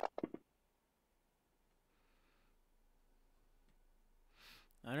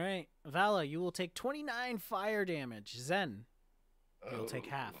 All right. Vala, you will take 29 fire damage. Zen, you'll take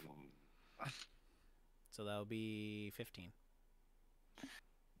half. So that'll be 15.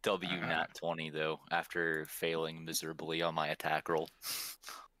 W nat 20 though, after failing miserably on my attack roll.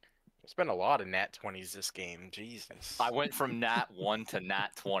 There's been a lot of nat 20s this game. Jesus. I went from nat 1 to nat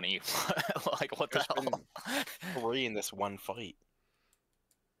 20. Like, what the There's hell? 3 in this one fight.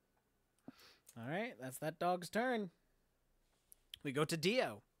 All right. That's that dog's turn. We go to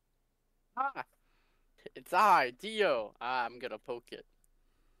Dio. Ah, it's I, Dio. I'm gonna poke it.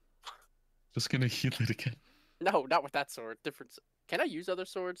 Just gonna heal it again. No, not with that sword. Different. Can I use other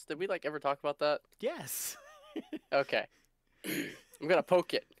swords? Did we like ever talk about that? Yes. Okay. I'm gonna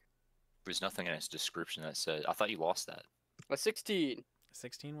poke it. There's nothing in its description that said. I thought you lost that. A 16.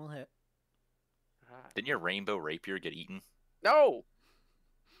 16 will hit. Ah. Didn't your rainbow rapier get eaten? No.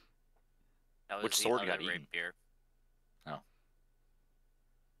 That was Which the sword other got eaten? rapier.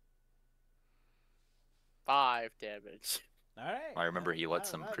 5 damage. All right. I remember he let That-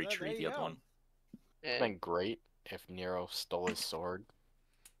 some that- creature there eat the you other go. one. It'd And been great if Nero stole his sword.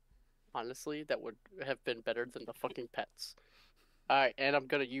 honestly, that would have been better than the fucking pets. Alright, and I'm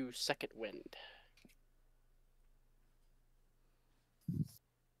gonna use second wind.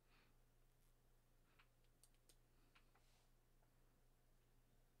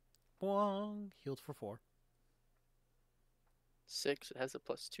 Boing. Healed for 4. 6, it has a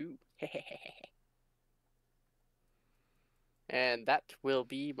 +2. And that will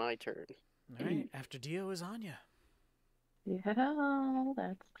be my turn. All right. After Dio is Anya. Yeah,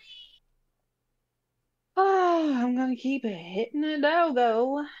 that's. Oh, I'm gonna keep hitting a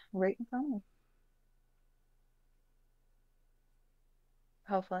doggo right in front of me.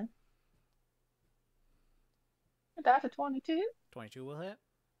 Hopefully. That's a 22 22 will hit.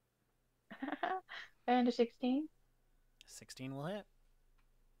 and a 16. 16 will hit.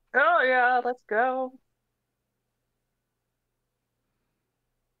 Oh yeah, let's go.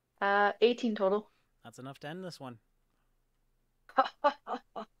 18 total. That's enough to end this one.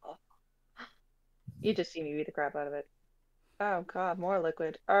 You just see me beat the crap out of it. Oh god, more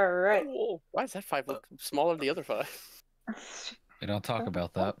liquid. All right. Whoa, why does that 5 look smaller than the other 5? They don't talk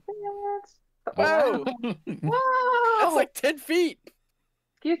about that. Whoa! Whoa! That's like 10 feet!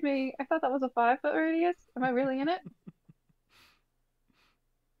 Excuse me, I thought that was a 5-foot radius. Am I really in it?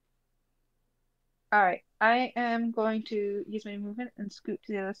 Alright, I am going to use my movement and scoot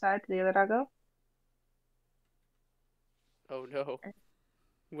to the other side to the other doggo. Oh no. What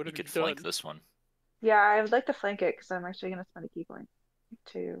You have could you done? flank this one. Yeah, I would like to flank it because I'm actually going to spend a key point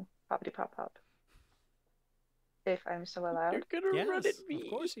to poppity pop pop. If I'm so allowed. You're gonna run Yes, at me. of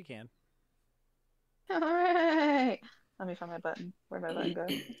course you can. Alright! Let me find my button. Where'd my button go?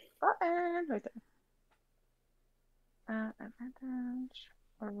 Button! Right there. Advantage.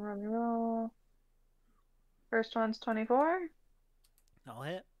 Roll. First one's 24. I'll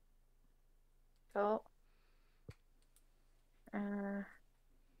hit. Cool.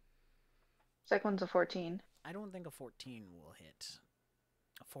 Second one's a 14. I don't think a 14 will hit.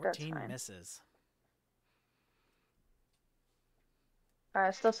 A That's 14 fine. misses.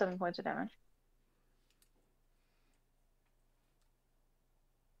 Still 7 points of damage.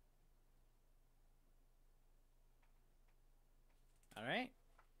 All right.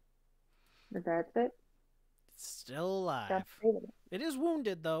 That's it. It's still alive. That's it. It is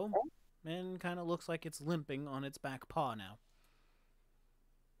wounded, though, and kind of looks like it's limping on its back paw now.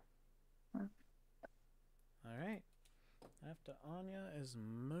 Hmm. All right. After Anya is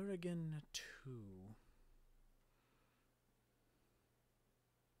Murrigan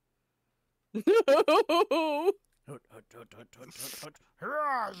 2. It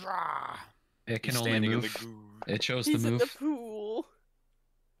can He's only standing in the move. goo. It chose He's the in the move. pool.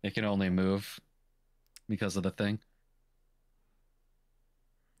 It can only move because of the thing.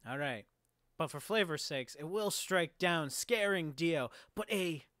 All right. But for flavor's sakes, it will strike down, scaring Dio. But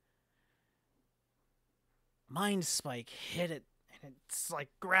a mind spike hit it, and it's like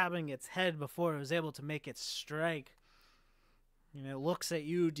grabbing its head before it was able to make its strike. And it looks at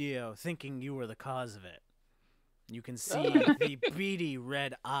you, Dio, thinking you were the cause of it. You can see the beady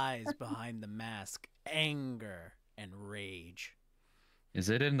red eyes behind the mask, anger and rage. Is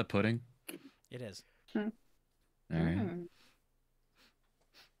it in the pudding? It is. All right. Mm.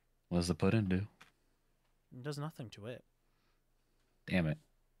 What does the pudding do? It does nothing to it. Damn it.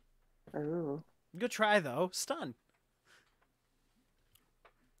 Ooh. Good try, though. Stun.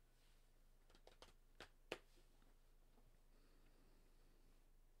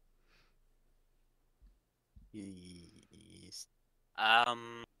 He's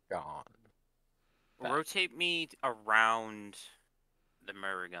Um, gone. rotate me around the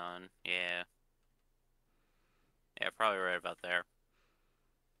Muragon. Yeah. Yeah, probably right about there.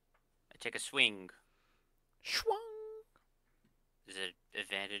 I take a swing. Schwung. Is it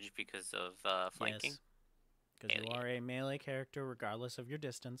advantage because of flanking? Yes. Because you Hell are a melee character regardless of your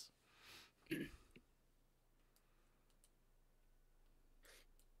distance. There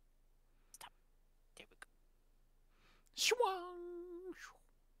we go. Schwung.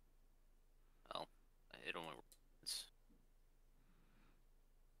 Well, it only works.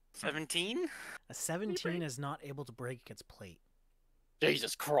 17? A 17 is not able to break its plate.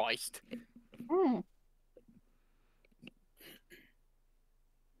 Jesus Christ. Mm.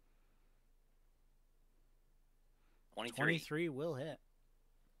 23. 23 will hit.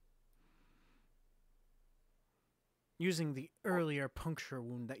 Using the earlier puncture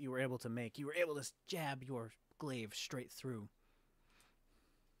wound that you were able to make, you were able to jab your glaive straight through.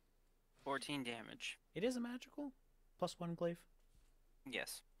 14 damage. It is a magical? +1 glaive?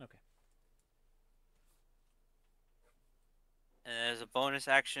 Yes. Okay. And as a bonus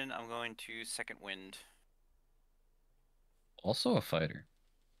action, I'm going to Second Wind. Also a fighter.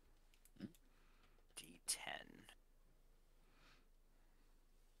 D10.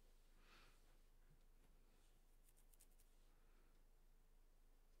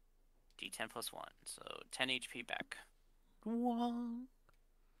 D10 plus 1, so 10 HP back. Wong.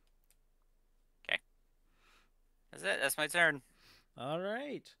 That's it. That's my turn. All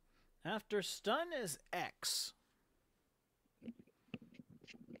right. After stun is X.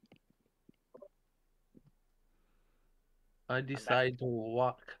 I decide to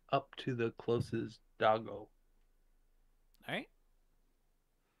walk up to the closest doggo All right.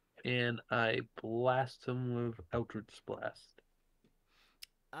 and I blast him with Eldritch Blast.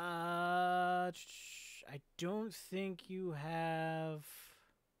 I don't think you have.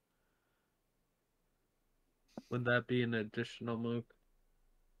 Would that be an additional move?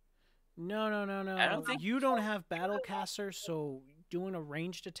 No. I don't think- You don't have Battlecaster, so doing a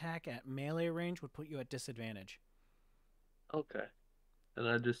ranged attack at melee range would put you at disadvantage. Okay. And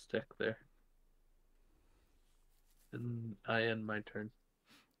I just stick there. And I end my turn.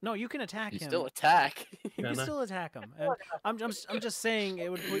 No, you can attack You him. still attack. You can Can I? still attack him. And I'm just saying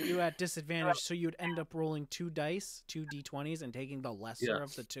it would put you at disadvantage, so you'd end up rolling 2 dice, 2 d20s, and taking the lesser of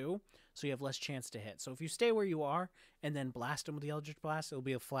Yes. the 2, so you have less chance to hit. So if you stay where you are and then blast him with the Eldritch Blast, it'll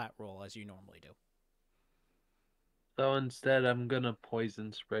be a flat roll as you normally do. So instead, I'm gonna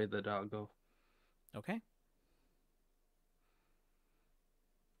poison spray the doggo. Okay.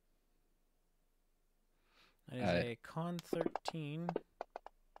 That is a con 13.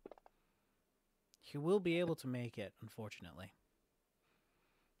 He will be able to make it, unfortunately.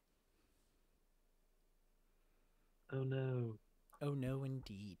 Oh no. Oh no,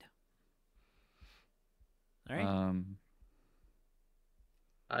 indeed. All right.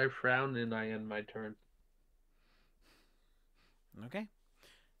 I frown and I end my turn. Okay.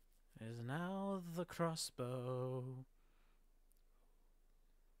 It is now the crossbow.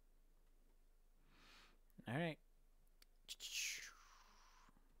 All right.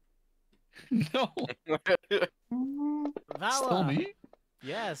 No. Mm. Vala. Still me?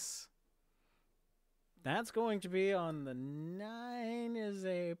 Yes. That's going to be on the 9 is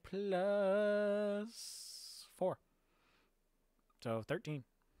a +4. So 13.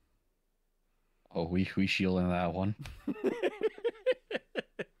 Oh, we shielding that one.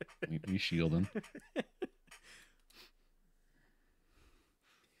 We shielding.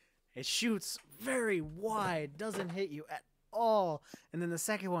 It shoots very wide, doesn't hit you at all. And then the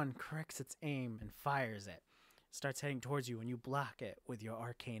second one corrects its aim and fires it. Starts heading towards you and you block it with your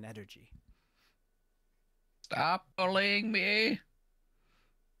arcane energy. Stop bullying me.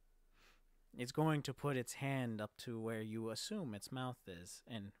 It's going to put its hand up to where you assume its mouth is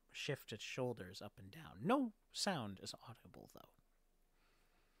and shift its shoulders up and down. No sound is audible, though.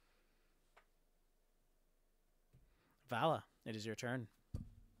 Vala, it is your turn.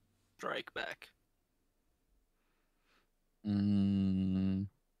 Strike back. Mm.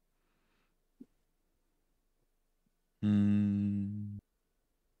 Mm.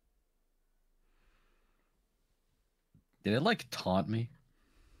 Did it like taunt me?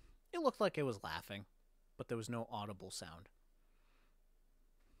 It looked like it was laughing, but there was no audible sound.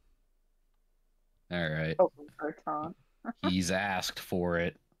 All right. Open for a taunt. He's asked for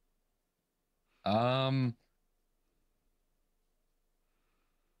it. Gonna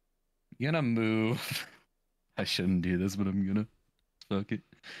move. I shouldn't do this, but I'm gonna. Fuck it.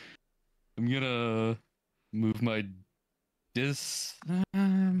 I'm gonna move my dis.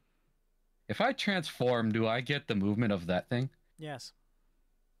 If I transform, do I get the movement of that thing Yes.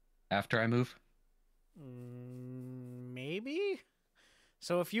 after I move? Maybe?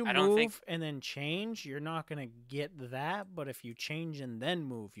 So if you I don't think- move and then change, you're not going to get that, but if you change and then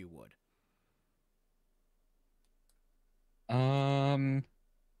move, you would.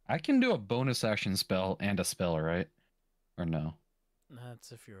 I can do a bonus action spell and a spell, right? Or no?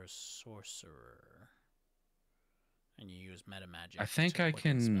 That's if you're a sorcerer. And you use meta magic. I think to I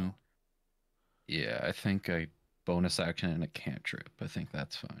quicken can. spell. Yeah, I think I bonus action and a cantrip. I think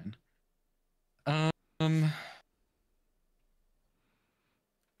that's fine.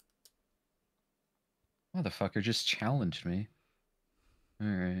 Motherfucker just challenged me. All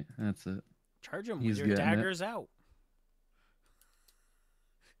right, that's it. Charge him He's with your getting it. daggers out.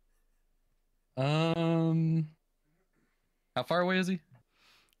 How far away is he?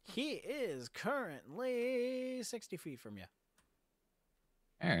 He is currently 60 feet from you.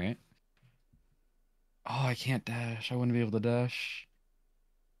 All right. Oh, I can't dash. I wouldn't be able to dash.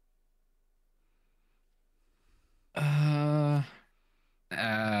 You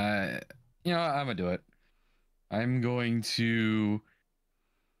know, I'm gonna do it. I'm going to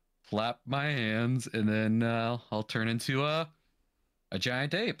flap my hands, and then I'll turn into a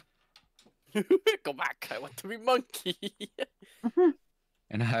giant ape, Go back. I want to be monkey.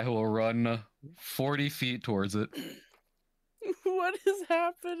 and I will run 40 feet towards it. What is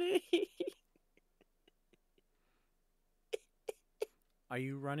happening? Are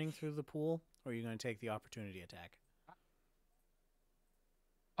you running through the pool, or are you going to take the opportunity attack?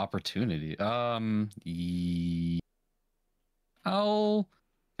 Opportunity. I'll.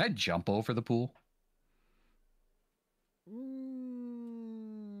 Can I jump over the pool?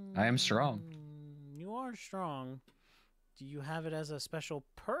 I am strong. You are strong. Do you have it as a special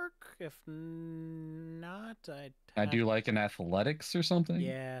perk? If not, I do like an athletics or something.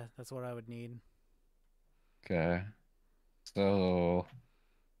 Yeah, that's what I would need. Okay. So,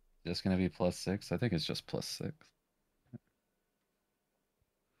 just gonna be +6. I think it's just +6.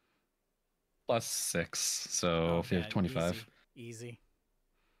 +6. So if you have 25. Easy.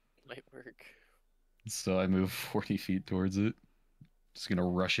 Light work. So I move 40 feet towards it. Just gonna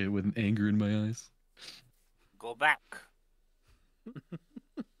rush it with anger in my eyes. Go back.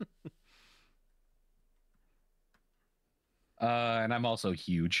 And I'm also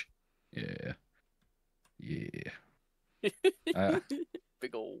huge. Yeah.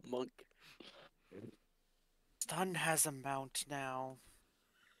 Big old monk. Stun has a mount now.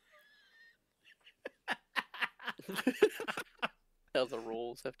 How the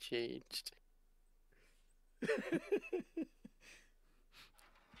roles have changed.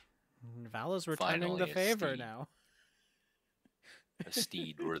 Vala's returning Finally, the a favor steed. now. A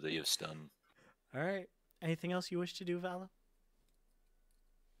steed worthy of stun. All right. Anything else you wish to do, Vala?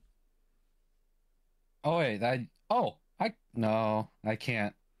 Oh wait, no, I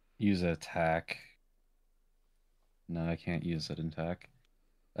can't use an attack. No, I can't use it in attack.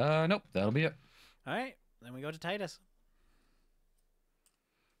 Nope, that'll be it. All right. Then we go to Titus.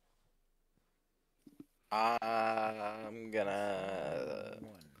 I'm gonna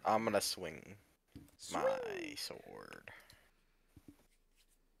swing my sword.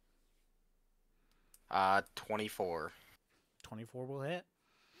 24. 24 will hit.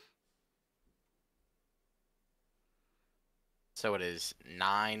 So it is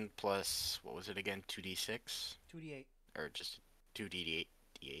 9 plus, what was it again? 2d6? 2d8. Or just 2d8?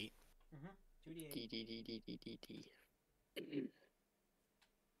 D8? 2d8. D.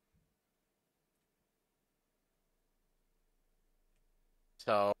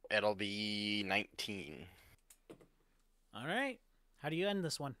 So it'll be 19. All right. How do you end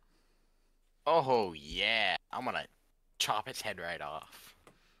this one? Oh, yeah. I'm gonna chop its head right off.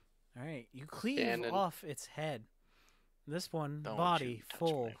 All right, you cleave Cannon. off its head. This one, Don't body you touch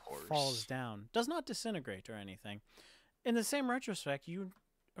full, my horse. falls down. Does not disintegrate or anything. In the same retrospect, you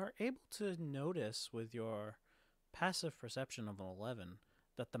are able to notice with your passive perception of an 11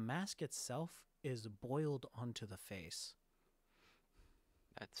 that the mask itself is boiled onto the face.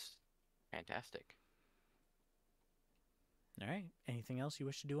 That's fantastic. All right. Anything else you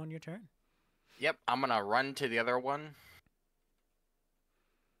wish to do on your turn? Yep, I'm gonna run to the other one.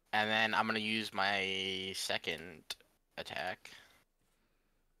 And then I'm gonna use my second attack.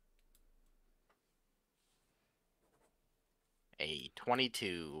 A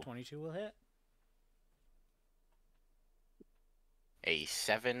 22. 22 will hit. A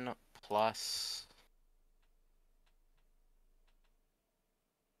 7 plus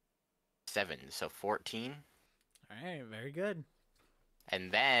 7, so 14. All right. Very good.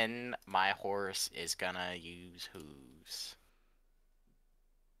 And then my horse is gonna use hooves.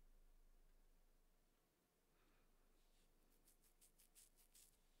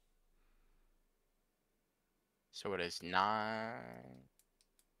 So it is 9.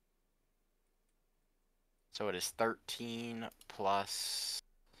 So it is 13 plus.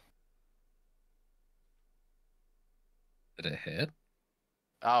 Did it hit?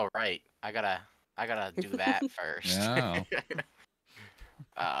 Oh right, I gotta do that first. No.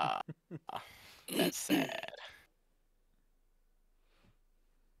 uh, that's sad.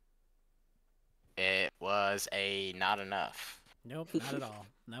 It was a not enough. Nope, not at all.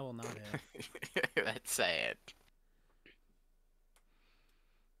 That will not hit. That's sad.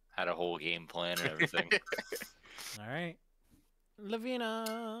 Had a whole game plan and everything. All right.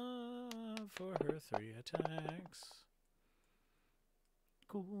 Lavina for her 3 attacks.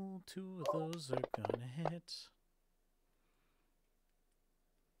 Cool, 2 of those are gonna hit.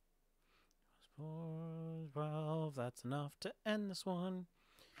 4, 12, that's enough to end this one.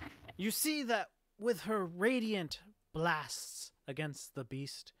 You see that with her radiant blasts against the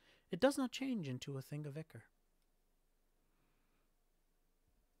beast, it does not change into a thing of ichor.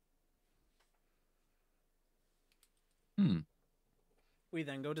 We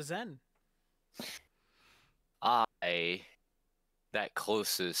then go to Zen. That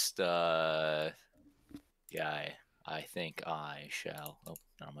closest guy, I think I shall. Oh,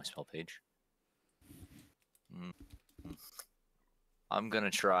 not on my spell page. I'm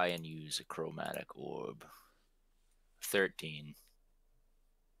gonna try and use a chromatic orb. 13.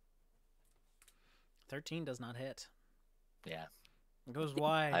 13 does not hit. Yeah. It goes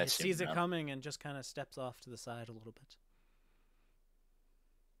wide. I It sees assume it not. coming and just kind of steps off to the side a little bit.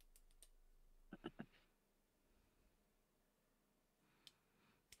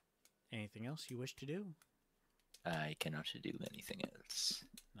 Anything else you wish to do? I cannot do anything else.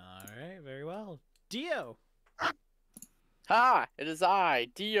 All right, very well. Dio. Ha! It is I,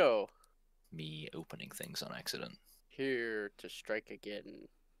 Dio, Me opening things on accident. here to strike again.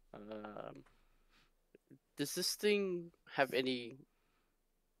 Does this thing have any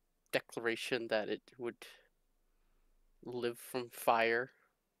declaration that it would live from fire?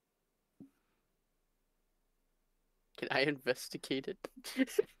 Can I investigate it?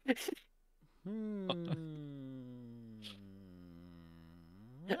 I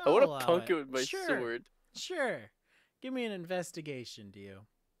want to I'll punk allow it with my Sure. sword. Sure. Give me an investigation, Dio.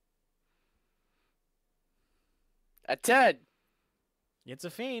 A 10! It's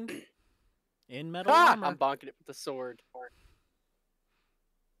a fiend. In metal Ha! armor. I'm bonking it with the sword.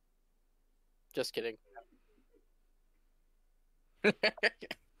 Just kidding.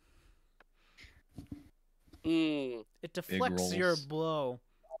 It deflects your rolls. blow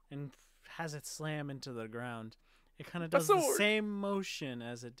and has it slam into the ground. It kind of A does the sword! same motion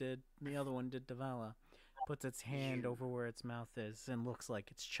as it did the other one did to Vala. Puts its hand over where its mouth is and looks like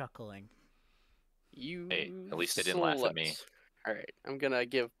it's chuckling. You Hey, at least they didn't laugh at me. Alright, I'm gonna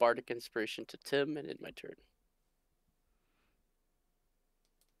give Bardic Inspiration to Tim and end my turn.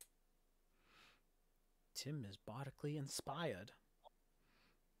 Tim is bodically inspired.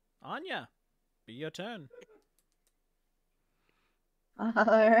 Anya, be your turn. All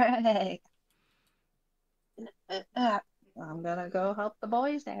right. I'm gonna go help the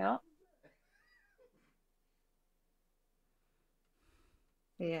boys out.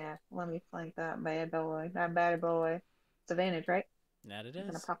 Yeah, let me flank that bad boy. That bad boy. It's advantage, right? That it I'm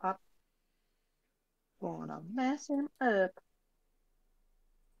gonna is. pop up. Gonna mess him up.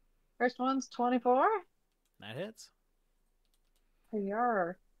 First one's 24. That hits.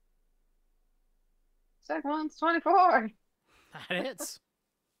 Yarr. Second one's 24. That hits.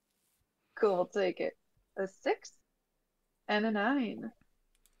 Cool, we'll take it. A 6 and a 9.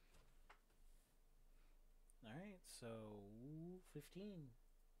 All right, so 15.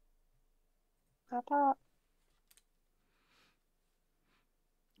 Pop, pop.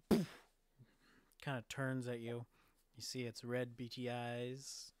 Kind of turns at you. You see its red beady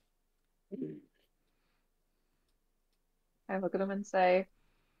eyes. I look at him and say,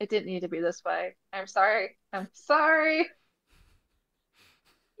 "It didn't need to be this way. I'm sorry. I'm sorry."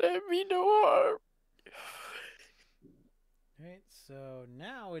 Let me no harm. Alright, so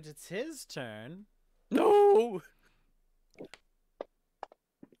now it's his turn. No.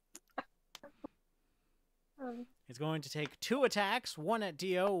 He's going to take 2 attacks, one at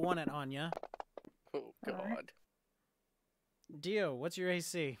Dio, one at Anya. Oh Alright. God. Dio, what's your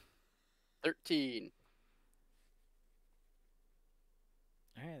AC? 13.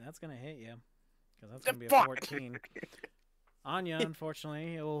 Alright, that's going to hit you. Because that's going to be a Fuck. 14. Anya,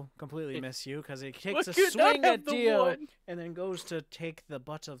 unfortunately, will completely miss you because he takes a Look, you not swing have at the Dio one. and then goes to take the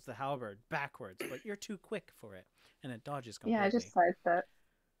butt of the halberd backwards. But you're too quick for it, and it dodges completely. Yeah, I just sidestepped.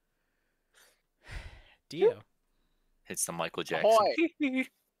 Dio. Hits the Michael Jackson Ahoy.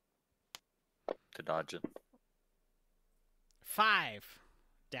 to dodge it. 5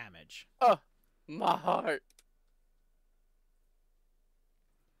 damage. Oh, my heart.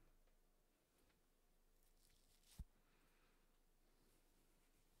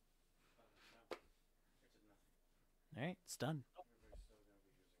 Alright, it's done.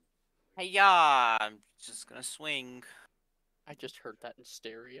 Hey, yeah, I'm just gonna swing. I just heard that in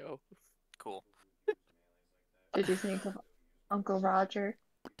stereo. Cool. Did you sneak up Uncle Roger?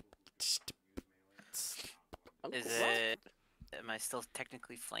 Is it? Am I still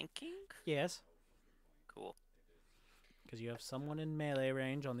technically flanking? Yes, Cool. because you have someone in melee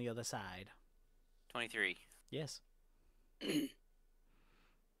range on the other side. 23. Yes. 9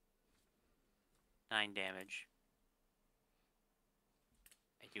 damage.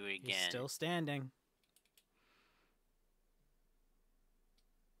 I do it He's again. still standing.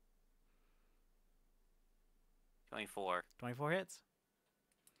 24. 24 hits.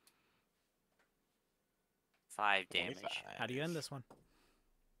 5 damage. How do you end this one?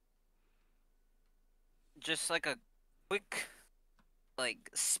 Just like a quick, like,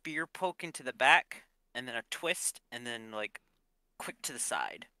 spear poke into the back, and then a twist, and then, like, quick to the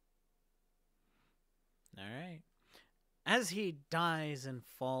side. Alright. As he dies and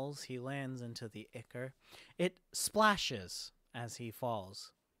falls, he lands into the ichor. It splashes as he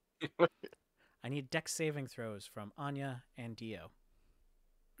falls. I need dex saving throws from Anya and Dio.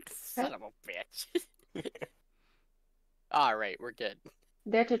 Son of a bitch. Alright, we're good.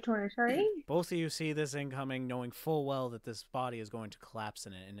 That's a 23. Both of you see this incoming, knowing full well that this body is going to collapse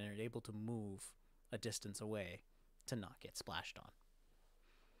in it, and are able to move a distance away to not get splashed on.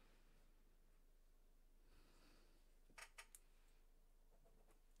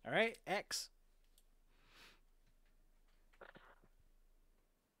 Alright, X.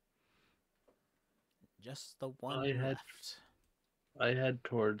 Just the one left. I head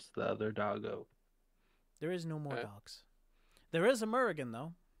towards the other doggo. There is no more dogs. There is a Murrigan,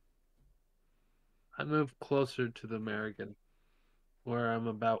 though. I move closer to the American, where I'm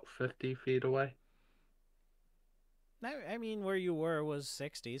about 50 feet away. I mean, where you were was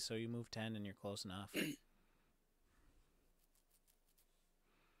 60, so you move 10 and you're close enough.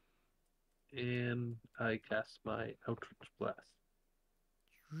 And I cast my Eldritch Blast.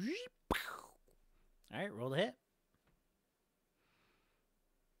 Alright, roll the hit.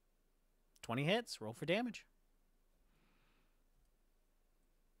 20 hits, roll for damage.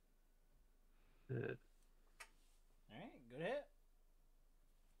 Alright, good hit.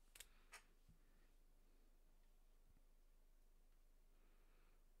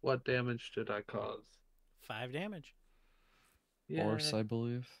 What damage did I cause? 5 damage. Force, I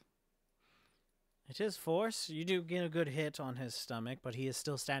believe. It is force. You do get a good hit on his stomach, but he is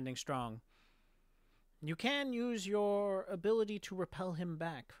still standing strong. You can use your ability to repel him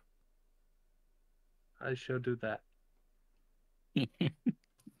back. I shall do that.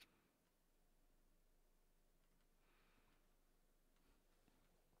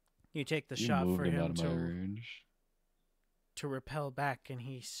 You take the You shot moved for him him out of my range. to repel back, and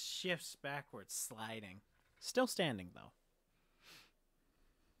he shifts backwards, sliding. Still standing, though.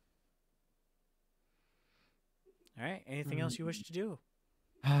 All right. Anything else you wish to do?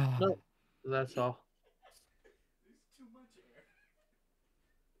 No, that's all.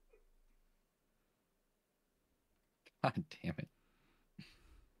 God damn it.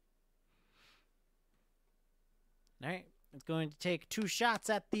 All right. It's going to take 2 shots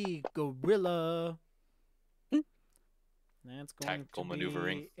at the gorilla. That's going Tactical to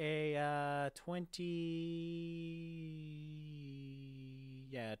maneuvering. be a 20.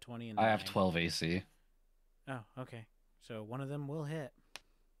 Yeah, 20 and I have 9. 12 AC. Oh, okay. So one of them will hit.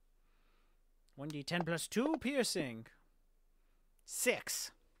 1d10 plus 2 piercing.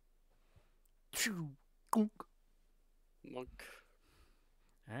 6. Phew. Gunk. Monk.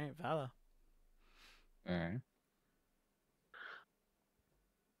 All right, Vala. All right.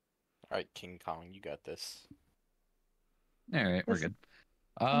 All right, King Kong, you got this. All right, we're This- good.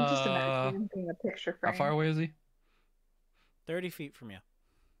 I'm just imagining him being a picture How frame. far away is he? 30 feet from you.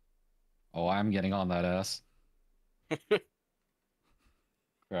 Oh, I'm getting on that ass.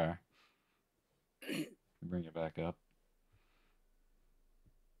 Okay. Bring it back up.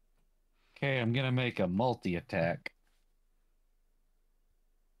 Okay, I'm gonna make a multi-attack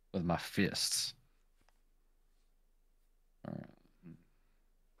with my fists. All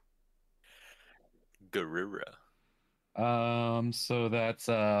Guerrera. right. So that's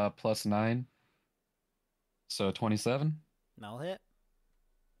 +9. So 27. That'll hit.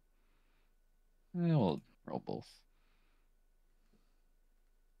 We'll roll both.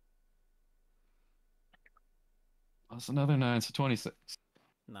 Plus another 9, so 26.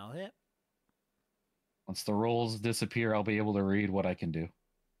 That'll hit. Once the rolls disappear, I'll be able to read what I can do.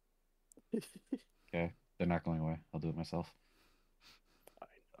 Okay, they're not going away. I'll do it myself.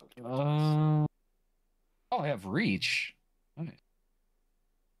 Oh, I have reach. Nice.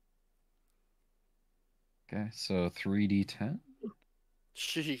 Okay, so 3d10.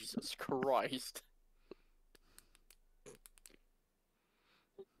 Jesus Christ.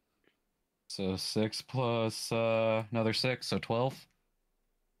 So 6 plus another 6, so 12.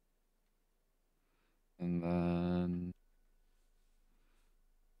 And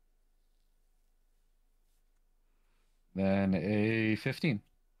then a 15.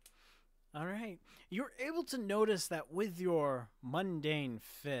 All right. You're able to notice that with your mundane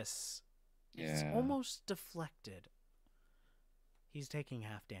fists, it's Yeah. almost deflected. He's taking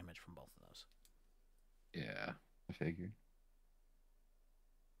half damage from both of those. Yeah, I figured.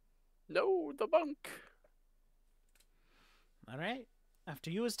 No, the monk. All right. After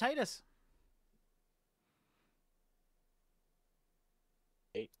you is Titus.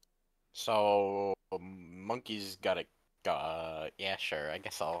 So, monkey's got a. Yeah, sure. I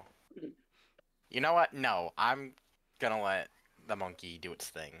guess I'll. You know what? No, I'm gonna let the monkey do its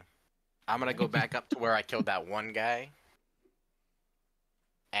thing. I'm gonna go back up to where I killed that one guy,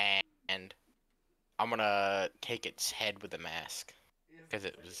 and I'm gonna take its head with the mask because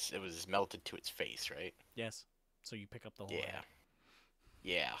it was melted to its face, right? Yes. So you pick up the whole Yeah. head.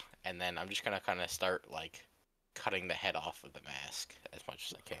 Yeah, and then I'm just gonna kind of start like cutting the head off of the mask as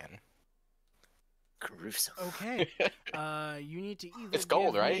much as I can. Gruesome. Okay. You need to either It's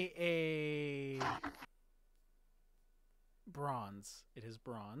gold, give right? me a bronze. It is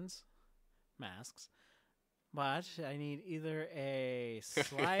bronze masks, but I need either a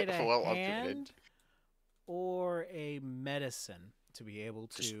sleight of Well hand updated. or a medicine to be able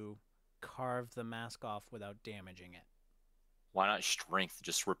Just- to carve the mask off without damaging it. Why not strength?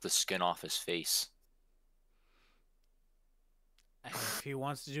 Just rip the skin off his face. And if he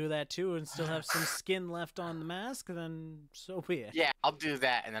wants to do that too and still have some skin left on the mask, then so be it. Yeah, I'll do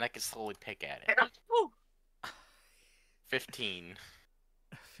that, and then I can slowly pick at it. 15.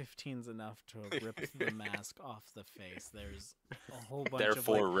 15's enough to rip the mask off the face. There's a whole bunch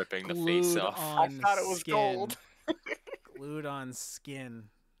Therefore, of like ripping the face glued off. I on thought it was skin, gold. glued on skin.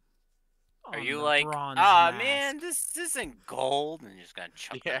 Are on you the like, bronze ah, mask. man, this isn't gold, and you're just gonna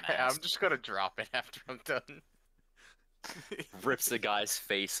chuck Yeah, the mask? I'm just gonna drop it after I'm done. Rips the guy's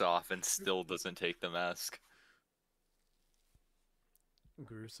face off and still doesn't take the mask.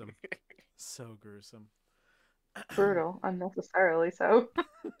 Gruesome. So gruesome. Brutal, unnecessarily so.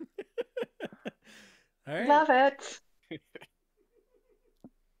 All right. Love it.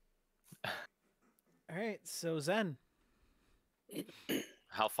 All right. So Zen,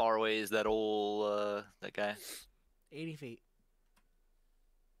 How far away is that old that guy? 80 feet.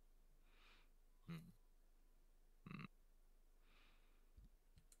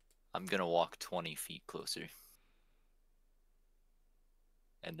 I'm gonna walk 20 feet closer.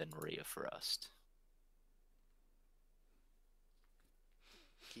 And then Rhea Frost.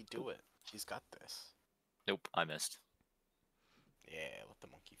 He do it. She's got this. Nope, I missed. Yeah, let the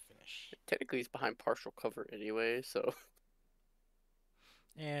monkey finish. Technically, he's behind partial cover anyway, so.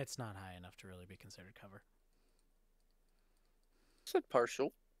 Yeah, it's not high enough to really be considered cover. Said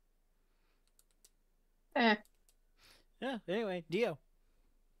partial. Eh. Yeah. Anyway, Dio.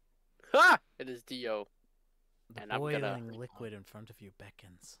 Ha! It is Dio. The And I'm boiling gonna- liquid in front of you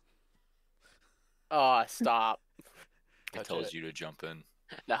beckons. Oh, stop. It Touch tells it. you to jump in.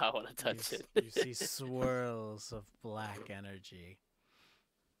 No, I want to touch it. You see swirls of black energy.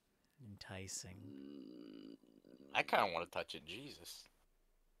 Enticing. I kind of want to touch it. Jesus.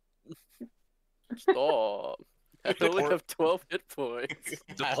 Stop. I only Or- have 12 hit points.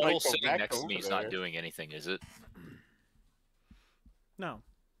 The I portal like go sitting back next to me over is not there. doing anything, is it? No.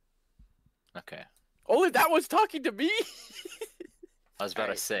 Okay. Only that one's talking to me. I was about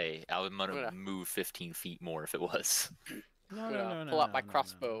Alright. to say, I would I'm gonna- move 15 feet more if it was. No, I'm no, gonna no, no. pull out no, my no, no.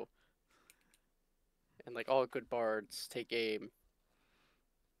 crossbow. And like all good bards, take aim.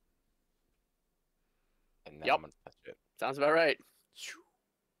 And then Yup. I'm gonna touch it. Sounds about right.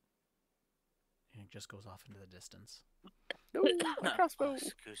 And it just goes off into the distance. No, my Oh, crossbow.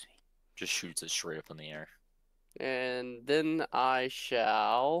 excuse me. Just shoots it straight up in the air. And then I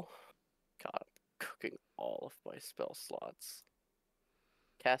shall. God, I'm cooking all of my spell slots.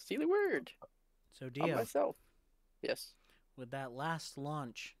 Cast Healing Word So, on Dio, myself. Yes. with that last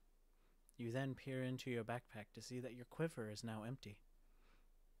launch, you then peer into your backpack to see that your quiver is now empty.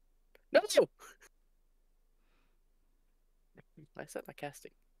 No! I set my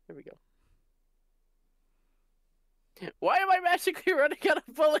casting. There we go. Why am I magically running out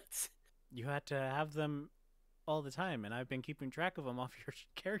of bullets? You had to have them all the time, and I've been keeping track of them off your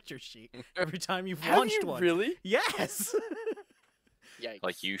character sheet every time you've Have launched you one. really? Yes! Yikes.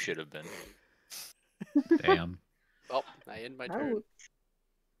 Like you should have been. Damn. Oh, I end my turn. Ouch.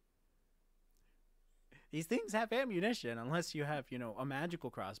 These things have ammunition, unless you have, a magical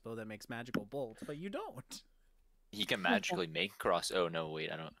crossbow that makes magical bolts, but you don't. He can magically make cross. Oh no,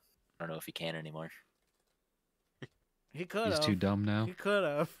 wait, I don't know if he can anymore. He could He's have. too dumb now. He could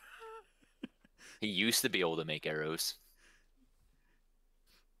have. He used to be able to make arrows.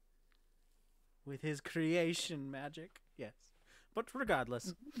 With his creation magic. Yes. But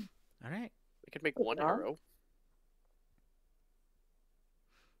regardless. All right. I could make one arrow.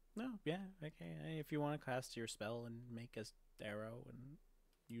 No, yeah, okay. If you want to cast your spell and make a arrow and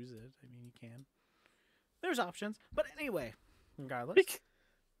use it, I mean, you can. There's options. But anyway, regardless.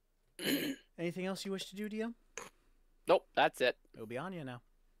 Anything else you wish to do, Dio? Nope, that's it. It'll be on you now.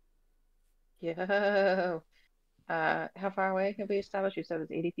 Yo. How far away have we established? You said it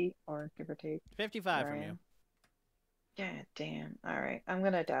was 80 feet, or give or take. 55 where from I you. am. Yeah, damn. All right, I'm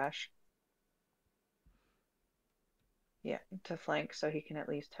gonna dash. Yeah, to flank, so he can at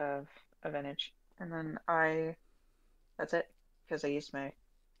least have advantage. And then that's it, because I used my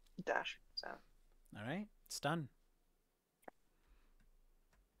dash. So All right. It's done.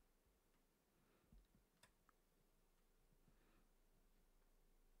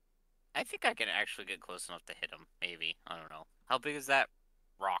 I think I can actually get close enough to hit him. Maybe. I don't know. How big is that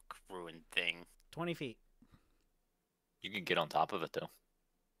rock ruin thing? 20 feet. You can get on top of it though.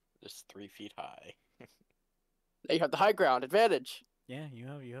 Just 3 feet high. Now you have the high ground advantage. Yeah, you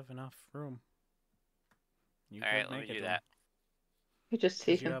have enough room. You All right, could let make me it do though. that. you just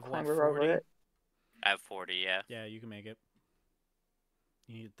see 'Cause you him have, what, clamber over 40? it. I have 40. Yeah. Yeah, you can make it.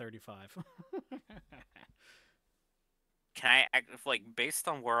 You need 35. Can I, like, based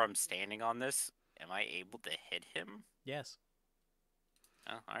on where I'm standing on this, am I able to hit him? Yes.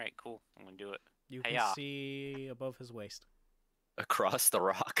 Oh, all right, cool. I'm gonna do it. You can Hi-ya. see above his waist. Across the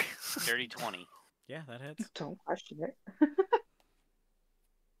rock. 30-20. Yeah, that hits. Don't question it.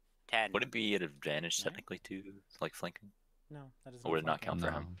 10. Would it be an advantage Yeah. technically too, like flanking? No, that is Or would it not count for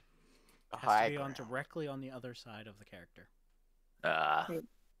No. him? The Has high to be on ground. directly on the other side of the character.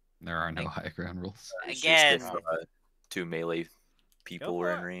 There are no high ground rules. It's just Again. if, two melee people Go were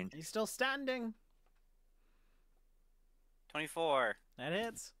for in it. range. He's still standing. 24. That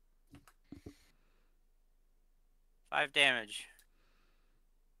hits. 5 damage.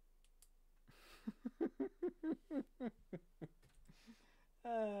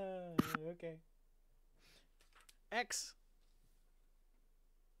 Okay. X.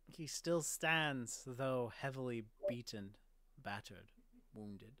 He still stands, though heavily beaten, battered,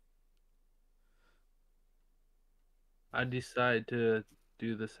 wounded. I decide to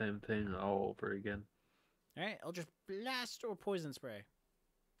do the same thing all over again. All right, Eldritch Blast or Poison Spray.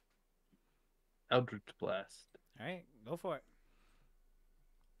 Eldritch Blast. All right, go for it.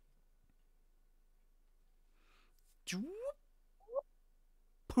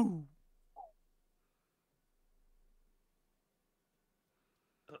 Pooh.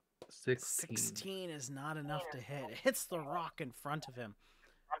 16. 16 is not enough to hit. It hits the rock in front of him.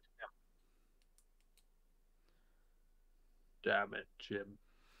 Damn it, Jim.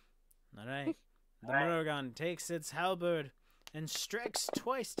 All right. The Murgon takes its halberd and strikes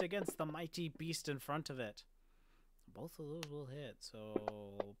twice against the mighty beast in front of it. Both of those will hit.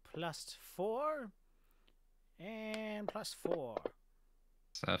 So +4 and +4.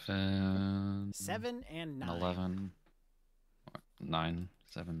 7. 7 and 9. 11. 9.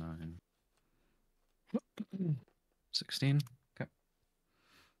 7, 9. 16. Okay.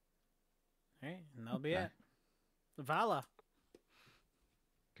 All right, and that'll be Okay. it. Vala.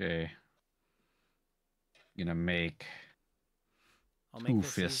 Okay. Gonna make I'll make two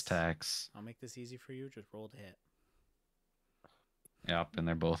this fist easy. attacks. I'll make this easy for you. Just roll to hit. Yep, and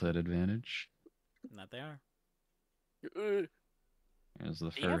they're both at advantage. And that they are. Here's the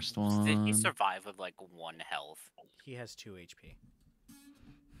He have- first Did one. he survive with like 1 health? He has 2 HP.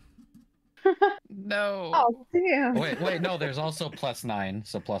 No. Oh damn. Wait, no. There's also +9,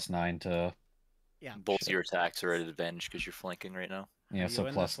 so +9 to Yeah. Both your attacks are at advantage because you're flanking right now. yeah, How so you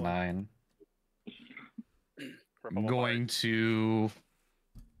win this one? +9. Rip 'em I'm apart. going to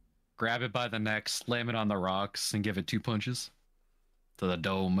grab it by the neck, slam it on the rocks, and give it 2 punches to the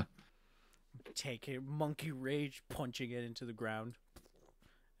dome. Take a monkey rage, punching it into the ground,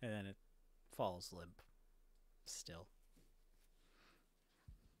 and then it falls limp. Still.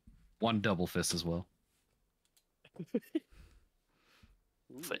 1 double fist as well.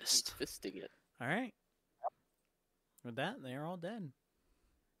 Ooh, Fist. he's fisting it. All right. With that, they are all dead.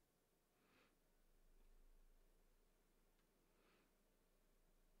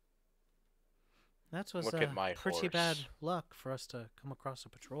 That was Look at my pretty bad horse. luck for us to come across a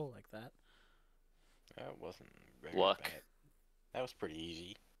patrol like that. That wasn't very Luck. bad. That was pretty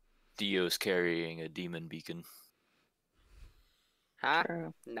easy. Dio's carrying a demon beacon. Huh?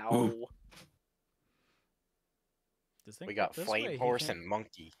 True. No. Just think We got this flame way, horse and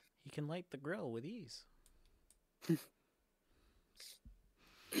monkey. he can light the grill with ease.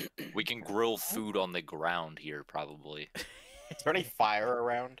 We can grill food on the ground here, probably. Is there any fire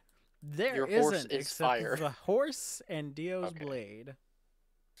around? There Your horse isn't, is except fire. the horse and Dio's Okay. blade.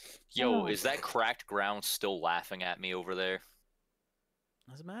 Yo, Oh. is that cracked ground still laughing at me over there?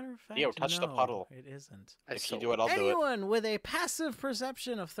 As a matter of fact, Dio, touch the no, puddle. it isn't. I If so- you do it, I'll do it. Anyone with a passive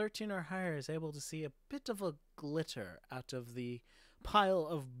perception of 13 or higher is able to see a bit of a glitter out of the pile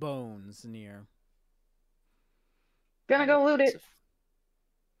of bones near. Gonna go loot it.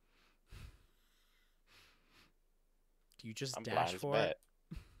 Do you just I'm dash blind as for bat.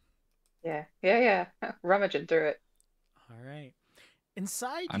 it? Yeah. Rummaging through it. All right.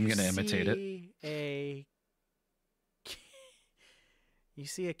 Inside, I'm you gonna imitate it. see a you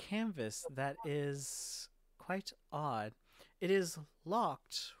see a canvas that is quite odd. It is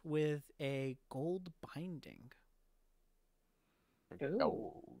locked with a gold binding. Ooh.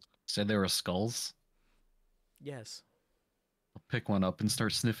 Gold. Said there were skulls. Yes. I'll pick one up and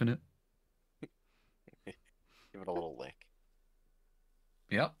start sniffing it. Give it a little lick.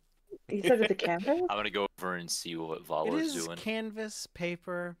 Yep. You said it's a canvas? I'm gonna go over and see what It Vala's is doing. canvas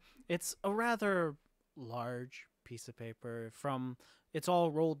paper. It's a rather large piece of paper. It's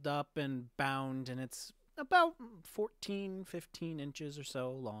all rolled up and bound, and it's about 14, 15 inches or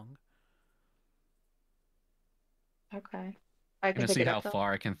so long. Okay. I I'm can gonna pick see it how up. though.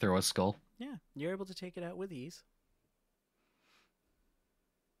 far I can throw a skull. Yeah, you're able to take it out with ease.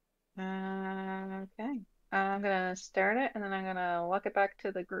 Okay. I'm gonna stare at it and then I'm gonna walk it back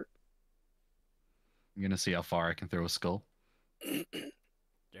to the group. I'm gonna see how far I can throw a skull. All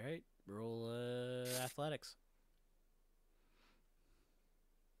right, roll athletics.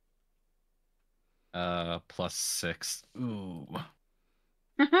 +6. Ooh.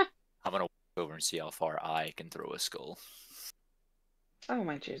 I'm gonna walk over and see how far I can throw a skull. Oh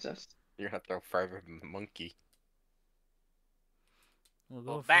my Jesus. You're gonna throw further than the monkey. We'll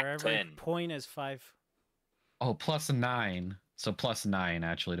Well, go for back every 10. point is 5. Oh, +9. So +9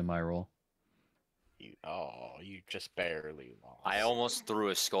 actually to my roll. You just barely lost. I almost threw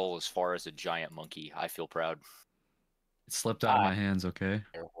a skull as far as a giant monkey. I feel proud. It slipped out of my hands. Okay.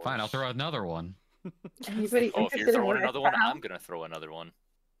 Air Fine. I'll horse. throw another one. Anybody Oh, if interested you're in throwing what I another one, I'm found? gonna throw another one.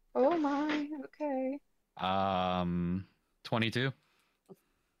 Oh my. Okay. 22.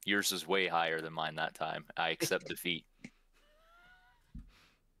 Yours is way higher than mine that time. I accept defeat. I'm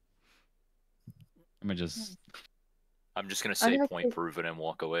gonna just. I'm just gonna say gonna point say- proven and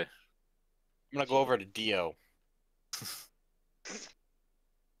walk away. I'm gonna go over to Dio.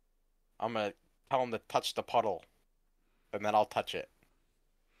 I'm gonna tell him to touch the puddle, and then I'll touch it.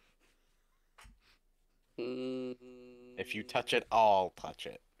 If you touch it, I'll touch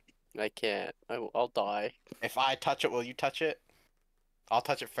it. I can't. I'll die. If I touch it, will you touch it? I'll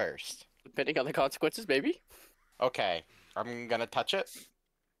touch it first. Depending on the consequences, maybe. Okay, I'm gonna touch it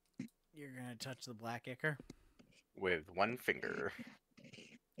You're going to touch the black ichor. with one finger.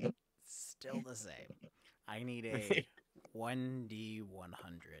 Still the same. I need a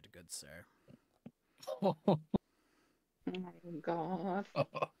 1d100, good sir. Oh my God.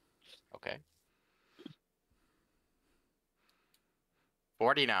 Okay.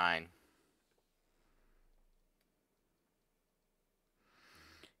 49.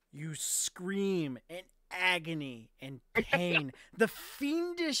 You scream in agony and pain. The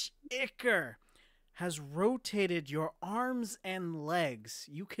fiendish ichor has rotated your arms and legs.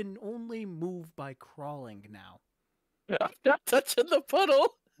 You can only move by crawling now. I'm not touching the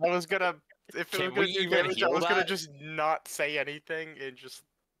puddle. I was gonna, if it Can was gonna we do even damage, I heal was gonna that? just not say anything and just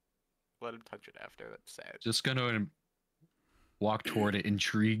let him touch it after. That's sad. Just gonna walk toward it,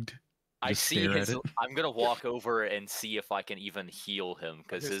 intrigued. I Just see stare at his. it. I'm gonna walk over and see if I can even heal him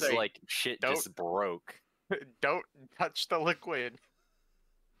because gonna his say, like shit don't- just broke. Don't touch the liquid.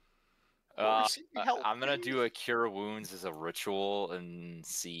 I'm gonna do a cure wounds as a ritual and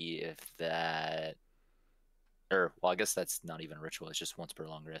see if that. Or well, I guess that's not even a ritual. It's just once per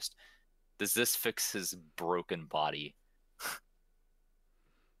long rest. Does this fix his broken body?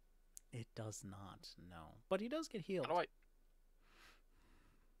 It does not, no. But he does get healed. How do I?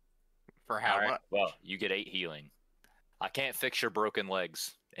 For how Alright, much? well, you get 8 healing. I can't fix your broken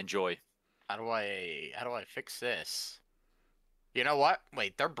legs. Enjoy. How do I fix this? You know what?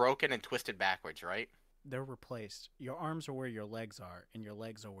 Wait, they're broken and twisted backwards, right? They're replaced. Your arms are where your legs are, and your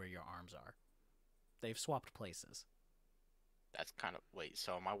legs are where your arms are. They've swapped places. That's kind of wait.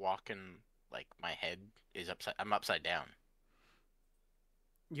 So am I walking like my head is upside? I'm upside down.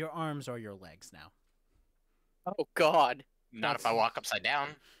 Your arms are your legs now. Oh God. Not if I walk upside down.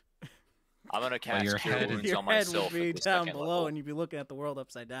 I'm gonna cast your cure head- wounds Your on head myself would be at the down second below, level. and you'd be looking at the world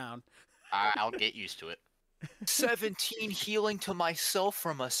upside down. I'll get used to it. 17 healing to myself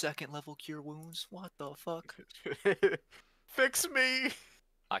from a second level cure wounds. What the fuck? Fix me!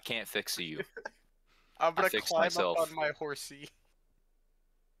 I can't fix you. I'm gonna fixed climb myself. up on my horsey.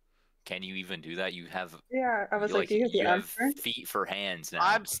 Can you even do that? You have Yeah, I was you, like, do you have the you have answer? feet for hands now.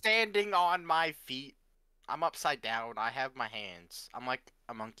 I'm standing on my feet. I'm upside down. I have my hands. I'm like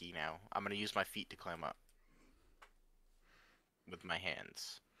a monkey now. I'm gonna use my feet to climb up. With my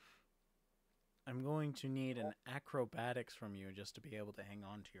hands. I'm going to need an acrobatics from you just to be able to hang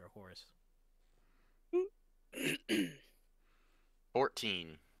on to your horse.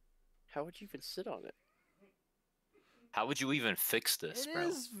 14. How would you even sit on it? How would you even fix this, It bro?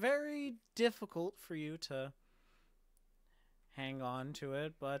 is very difficult for you to hang on to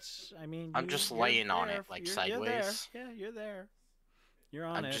it, but I mean, I'm just you're laying on there. it, like, You're there. sideways. Yeah, you're there. You're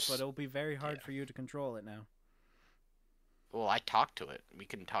on I'm it, just- but it'll be very hard yeah. for you to control it now. Well, I talk to it. We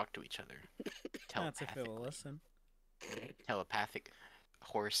can talk to each other. That's if it will Telepathically. listen. Telepathic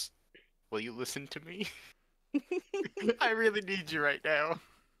horse. Will you listen to me? I really need you right now.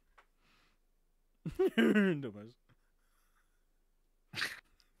 Dumbass.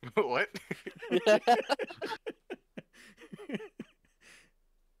 What?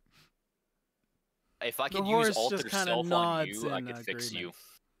 If I The could horse use alter just kinda self on nods you, I in could fix you agreement.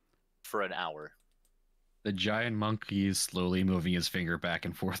 for an hour. The giant monkey is slowly moving his finger back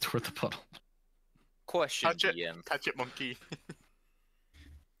and forth toward the puddle. Question, Touch it. DM. Touch it, monkey.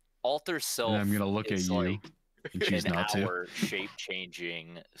 Alter self. And I'm gonna look at is you like and choose an not to. hour shape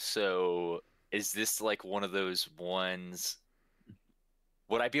changing. So is this like one of those ones?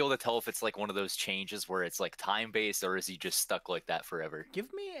 Would I be able to tell if it's like one of those changes where it's like time based, or is he just stuck like that forever?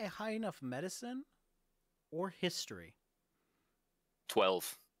 Give me a high enough medicine or history.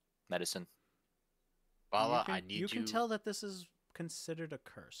 12 medicine. Bala, you I can, need you can tell that this is considered a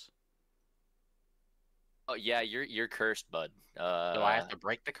curse. Oh yeah, you're cursed, bud. Do I have to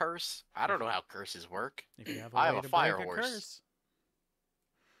break the curse? I don't know how curses work. If you have a I way have a to fire break horse. a curse,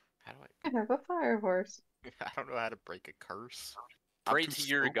 How do I have a fire horse. I don't know how to break a curse. Pray too to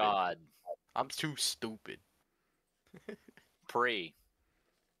your stupid. god. I'm too stupid. Pray.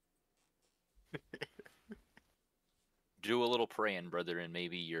 Do a little praying, brother, and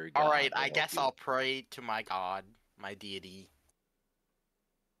maybe your god. Alright, will I help guess you. I'll pray to my god, my deity.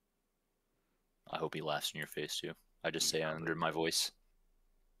 I hope he laughs in your face too. I just say under my voice.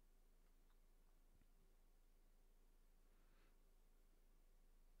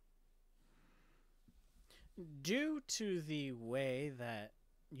 due to the way that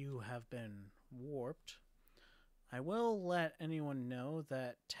you have been warped, I will let anyone know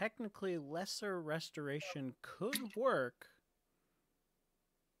that technically lesser restoration could work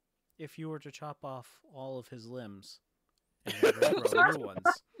if you were to chop off all of his limbs and then regrow new ones.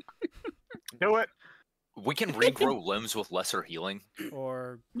 Do it! We can regrow limbs with lesser healing.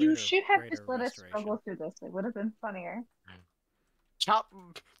 Or You greater- should have greater just let us restoration. struggle through this. It would have been funnier. Chop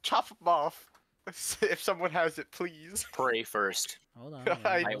them off. If someone has it, please. Pray first. Hold on. I-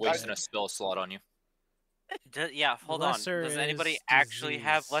 I ain't will wasting say- a spell slot on you. Yeah, hold on. lesser Does anybody is actually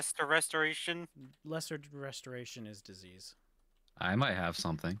have disease. lesser restoration? Lesser restoration is disease. I might have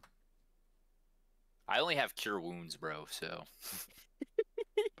something. I only have cure wounds, bro. So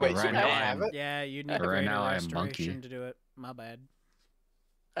Wait, right so we now don't have I'm- it? Yeah, you need Right greater now I am restoration monkey. to do it. My bad.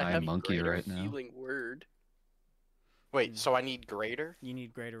 I I'm have monkey greater right now. healing word. Wait, so I need greater? You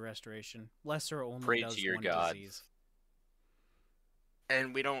need greater restoration. Lesser only Pray to does your one god. disease.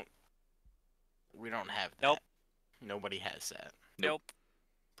 And we don't have that. Nope. Nobody has that. Nope.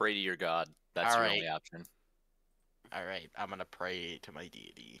 Pray to your god. That's your only option. All right, I'm gonna pray to my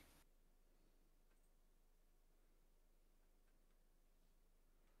deity.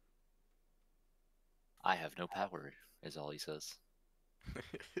 I have no power, is all he says.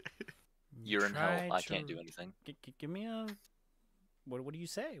 You You're in hell. try I to- can't do anything. Give me a. What do you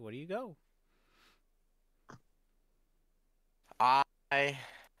say? What do you go? I'm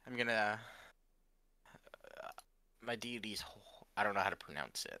gonna. My deity's. I don't know how to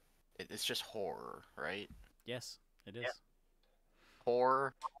pronounce it. It's just horror, right? Yes, it is.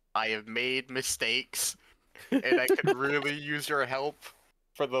 Horror. I have made mistakes, and I could really use your help.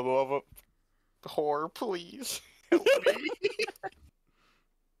 For the love of horror, please help me.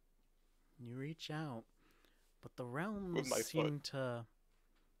 You reach out, but the With realms my seem to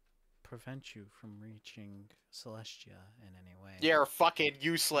prevent you from reaching Celestia in any way. You're fucking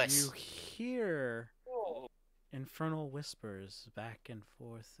useless. You hear infernal whispers back and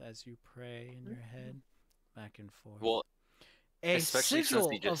forth as you pray in your head, back and forth. Well, a especially since sigil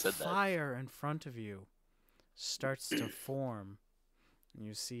he just of said that. fire in front of you starts to form, and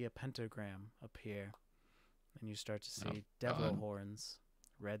you see a pentagram appear, and you start to see devil God. horns,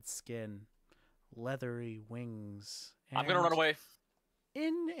 red skin, leathery wings. I'm gonna run and away.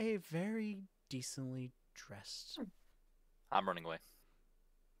 in a very decently dressed. I'm running away.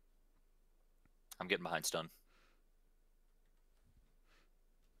 I'm getting behind stun.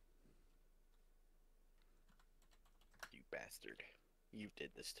 You bastard. You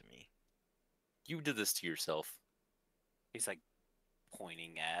did this to me. You did this to yourself. He's like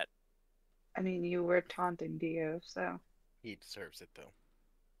pointing at. I mean, you were taunting Dio, so He deserves it, though.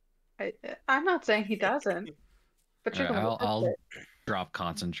 I'm not saying he doesn't, but you're Alright, going to I'll it. drop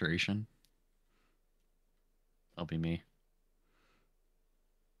concentration. That'll be me.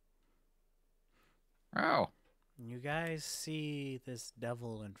 Oh. You guys see this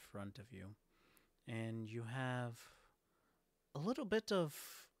devil in front of you, and you have a little bit of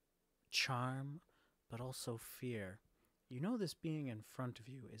charm, but also fear. You know this being in front of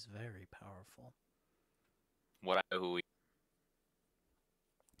you is very powerful. What I know who he.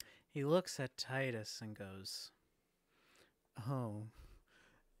 He looks at Titus and goes, "Oh,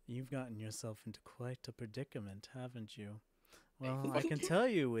 you've gotten yourself into quite a predicament, haven't you? Well, I can tell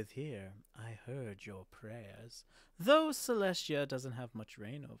you with here, I heard your prayers. Though Celestia doesn't have much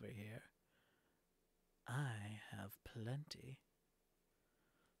rain over here, I have plenty."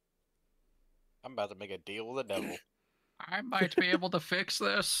 I'm about to make a deal with the devil. I might be able to fix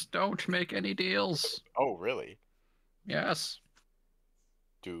this. Don't make any deals. Oh, really? Yes.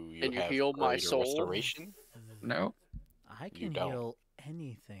 Do you Can you have heal my greater soul? restoration? No. I You can don't. heal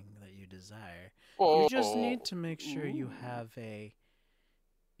anything that you desire. Oh, You just need to make sure you have a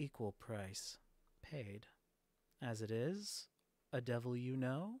equal price paid. As it is, a devil you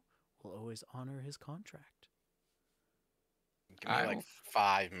know will always honor his contract. Give me like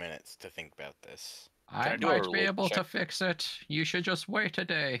 5 minutes to think about this. I I do a might be religion able to check? fix it. You should just wait a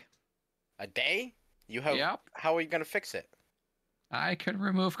day. A day? You have? Yep. How are you gonna fix it? I can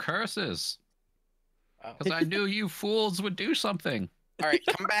remove curses. Oh. Because I knew you fools would do something. All right,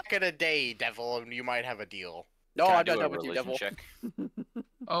 come back in a day, devil, and you might have a deal. No, Can I I'm do not a done with you, religion devil. check?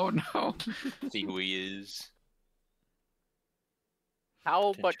 Oh no. See who he is. How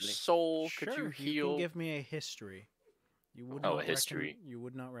much Potentially. soul could Sure, you heal? can give me a history. You would Oh, not a history. You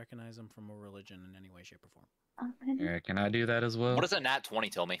would not recognize him from a religion in any way, shape, or form. Can I do that as well? What does a nat 20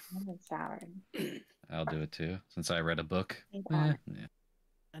 tell me? I'll do it too, since I read a book. Yeah. Yeah.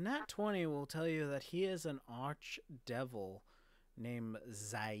 A nat 20 will tell you that he is an archdevil named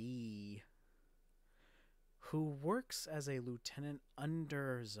Zai, who works as a lieutenant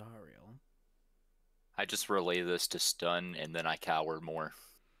under Zariel. I just relay this to stun, and then I cower more.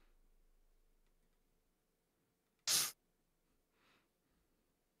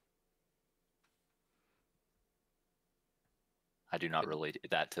 I do not relate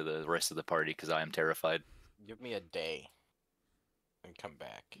that to the rest of the party because I am terrified. Give me a day, and come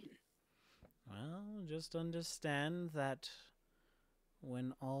back. Well, just understand that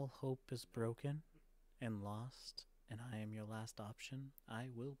when all hope is broken and lost, and I am your last option, I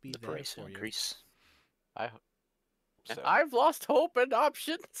will be The there price for will you. increase. I hope so. I've lost hope and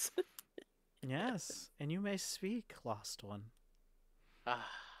options. Yes, and you may speak, lost one.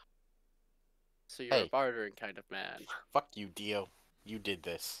 So you're a Hey. bartering kind of man. Fuck you, Dio. You did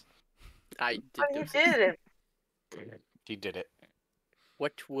this. I did Oh, you this. did it. You did it.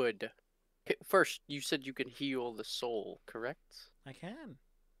 What would? Okay, first, you said you can heal the soul, correct? I can.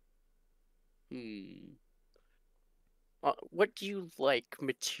 What do you like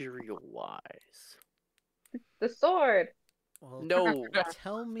material-wise? The sword. Well, No.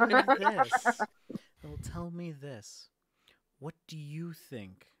 tell me this. Well, tell me this. What do you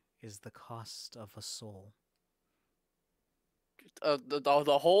think is the cost of a soul?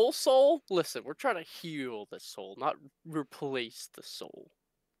 The whole soul? Listen, we're trying to heal the soul, not replace the soul.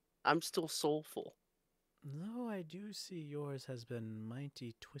 I'm still soulful. Though I do see yours has been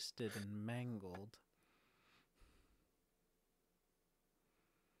mighty twisted and mangled.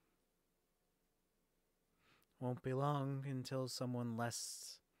 Won't be long until someone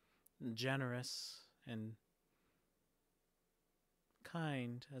less generous and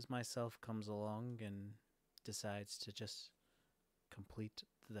kind as myself comes along and decides to just complete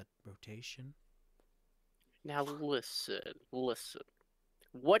that rotation. Now listen.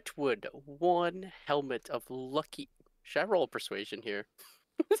 What would one helmet of lucky... Should I roll a persuasion here?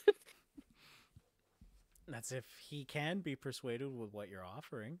 That's if he can be persuaded with what you're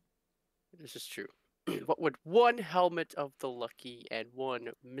offering. This is true. What would one helmet of the lucky and one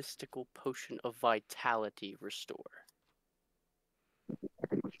mystical potion of vitality restore?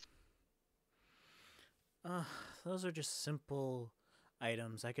 Those are just simple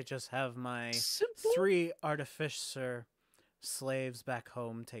items. I could just have my Simple? 3 artificer slaves back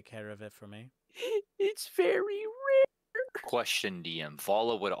home take care of it for me. It's very rare. Question, DM.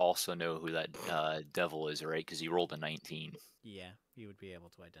 Vala would also know who that devil is, right? Because he rolled a 19. Yeah, you would be able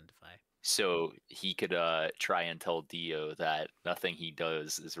to identify. So he could try and tell Dio that nothing he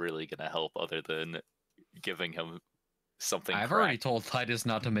does is really going to help other than giving him something. I've already told Titus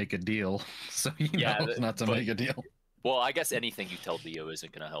not to make a deal, so he knows not to make a deal. Well, I guess anything you tell Dio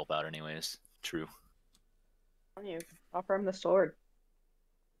isn't going to help out anyways. True. You offer him the sword.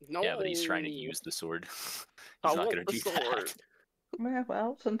 No. Yeah, but he's trying to use the sword. I He's not want going the to do sword. that. Yeah,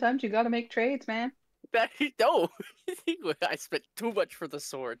 well, sometimes you gotta make trades, man. No. I spent too much for the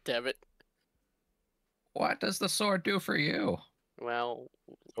sword, damn it. What does the sword do for you? Well,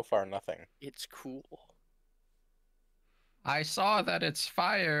 So far, nothing. it's cool. I saw that its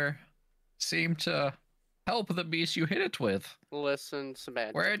fire seemed to help the beast you hit it with. Listen,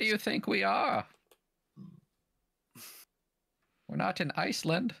 Samantha. Where do you think we are? We're not in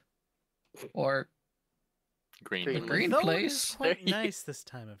Iceland. Or Greenland. the green Though place. It is quite nice this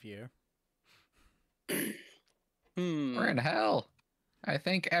time of year. We're in hell. I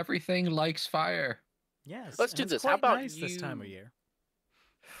think everything likes fire. Yes. Let's and do it's this. How quite about nice this time of you- year.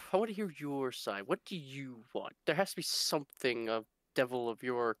 I want to hear your side. What do you want? There has to be something a devil of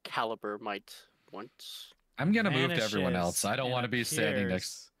your caliber might want. I'm gonna move to everyone Vanishes else. I don't and want to be standing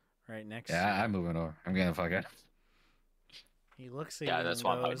next. appears right next to Yeah, you. I'm moving over. I'm gonna fuck it. He looks at Yeah, you that's and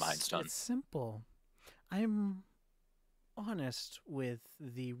why I'm hiding goes, behind stone. It's simple. I'm honest with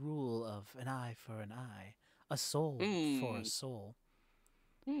the rule of an eye for an eye, a soul for a soul.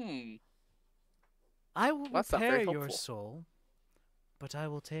 I will That's not very repair your helpful. soul, but I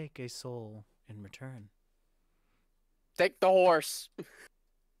will take a soul in return. Take the horse.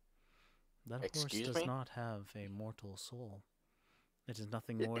 That horse Excuse does me? not have a mortal soul. It is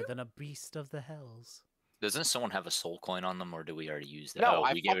nothing more than a beast of the hells. Doesn't someone have a soul coin on them, or do we already use that? No, Oh,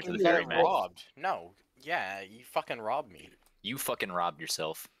 I we gave it to fucking the got fairy it man. robbed. No, yeah, you fucking robbed me. You fucking robbed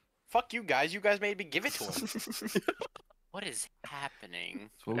yourself. Fuck you guys. You guys made me give it to him. What is happening?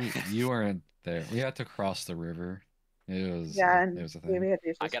 So you weren't there. We had to cross the river. It was Yeah, it and was a we thing. had to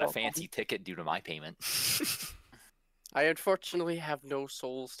use I the got a soul fancy ticket due to my payment. I unfortunately have no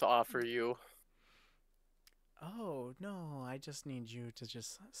souls to offer you. Oh, no, I just need you to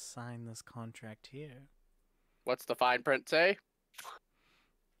just sign this contract here. What's the fine print say?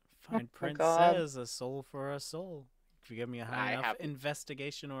 Fine print God. says a soul for a soul. If you give me a high I enough have-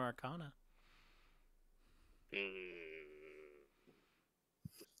 investigation or arcana.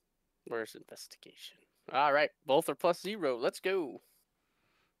 Where's investigation? All right, both are +0. Let's go.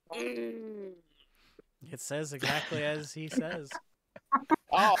 It says exactly as he says.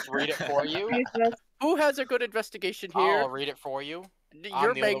 I'll read it for you. Jesus. Who has a good investigation here? I'll read it for you. You're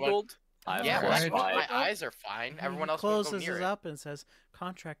I'm the only one. mangled. I'm Yeah, well, Right. my eyes are fine. He Everyone else will go closes near it it. up and says,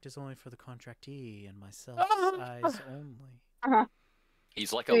 contract is only for the contractee and myself eyes only.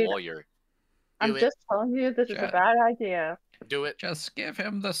 He's like a Dude. lawyer. I'm Do it. just telling you, this is a Yeah. bad idea. Do it. Just give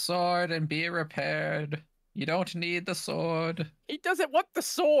him the sword and be repaired. You don't need the sword. He doesn't want the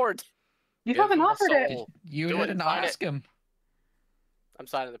sword. You Give haven't him a offered it. soul. You Do it, didn't sign it. ask him. I'm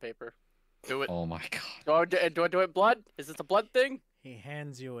signing the paper. Do it. Oh my god. Do I do it blood? Is this a blood thing? He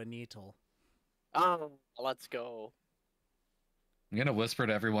hands you a needle. Oh, let's go. I'm gonna whisper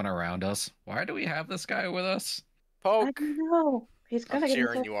to everyone around us. Why do we have this guy with us? I Poke. don't know. He's I'm gonna get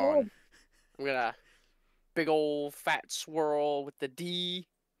cheering himself you killed. on. I'm gonna big old fat swirl with the D,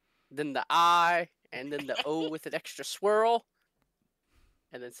 then the I, and then the O with an extra swirl.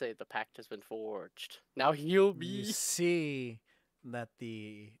 And then say the pact has been forged. Now heal You me. see that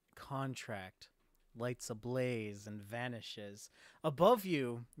the contract lights ablaze and vanishes. Above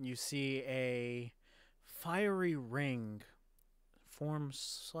you, you see a fiery ring form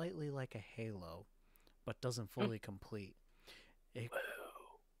slightly like a halo, but doesn't fully complete. It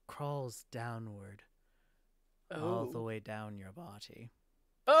crawls downward all the Oh. way down your body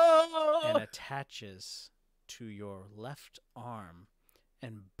Oh. and attaches to your left arm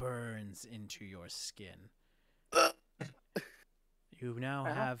and burns into your skin. You now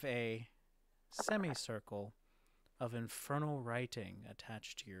have a semicircle of infernal writing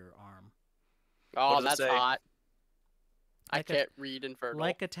attached to your arm. Oh, does it that's say? hot. I Like a- can't read Infernal.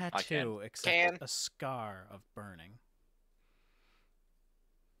 Like a tattoo, except Can. a scar of burning.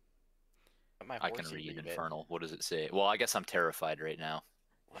 Let my I can horsey read it. Infernal. What does it say? Well, I guess I'm terrified right now.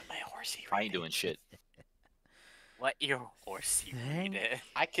 Let my horsey I read ain't it. doing shit. Let your horsey read it.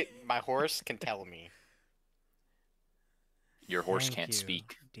 I can. My horse can tell me. Your horse Thank can't you,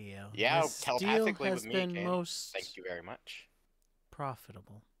 speak. Dio. Yeah, This deal telepathically has with me, been Ken. most Thank you very much.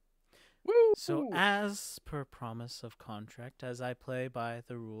 profitable. Woo! So, as per promise of contract, as I play by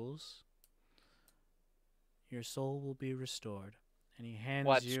the rules, your soul will be restored. And he hands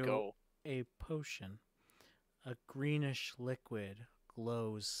Let's you go. a potion. A greenish liquid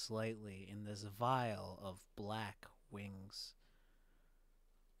glows slightly in this vial of black wings.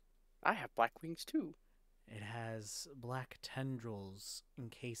 I have black wings too. It has black tendrils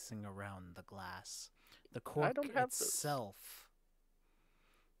encasing around the glass. The cork don't have those. itself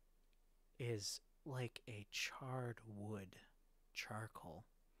is like a charred wood, charcoal.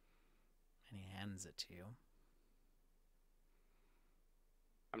 And he hands it to you.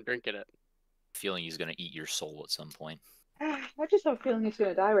 I'm drinking it. Feeling he's gonna eat your soul at some point. I just have a feeling he's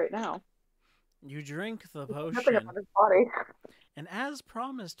gonna die right now. You drink the Nothing potion, about his body. and as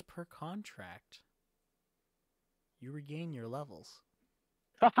promised per contract, you regain your levels.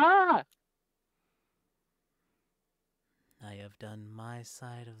 Haha! I have done my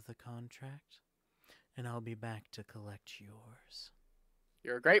side of the contract, and I'll be back to collect yours.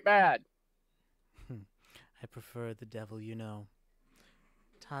 You're a great man. I prefer the devil you know.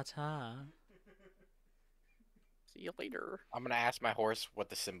 Ta-ta. See you later. I'm gonna ask my horse what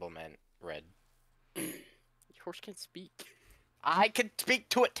the symbol meant. Red. Your horse can't speak. I can speak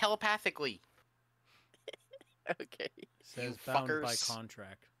to it telepathically. Okay. Says You bound by fuckers.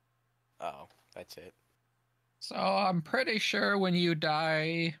 contract. Oh, that's it. So I'm pretty sure when you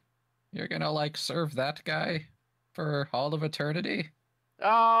die, you're gonna like serve that guy for all of eternity.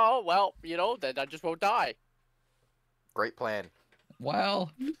 Oh, well, then I just won't die. Great plan.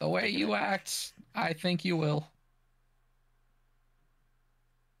 Well, the way you act, I think you will.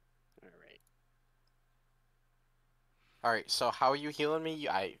 Alright. All right. So how are you healing me?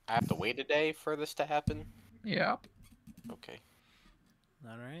 I have to wait a day for this to happen. Yep. Okay.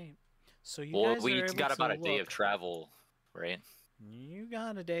 All right. So you Well, guys we are able got to about a day of look. travel, right? You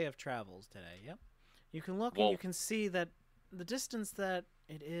got a day of travels today. Yep. You can look and Well- you can see that the distance that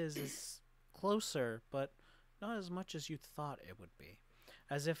it is closer, but not as much as you thought it would be.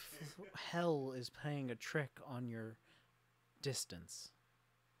 As if hell is playing a trick on your distance.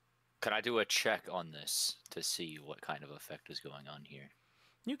 Could I do a check on this to see what kind of effect is going on here?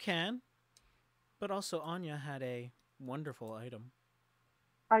 You can. But also Anya had a wonderful item.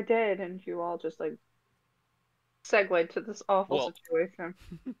 I did, and you all just like segued to this awful Well- situation.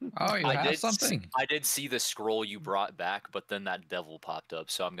 Oh, you have something. I did see the scroll you brought back, but then that devil popped up.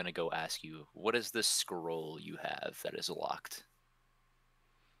 So I'm gonna go ask you, what is this scroll you have that is locked?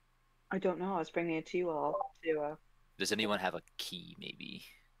 I don't know. I was bringing it to you all to. Does anyone have a key, maybe?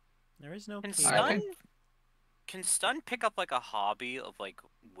 There is no Can key. I stun? Can stun pick up like a hobby of like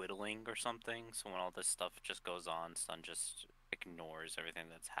whittling or something? So when all this stuff just goes on, stun just ignores everything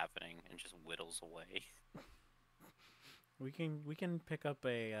that's happening and just whittles away. We can pick up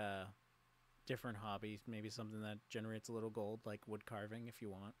a different hobby, maybe something that generates a little gold, like wood carving, if you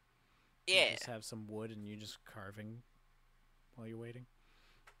want. You Yeah. just have some wood and you just carving while you're waiting.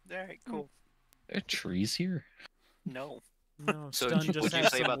 All right. Cool. There are trees here. No. No, So stun what'd just you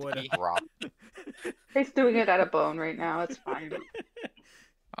has say some about the wood. key? Rock. He's doing it out of bone right now. It's fine.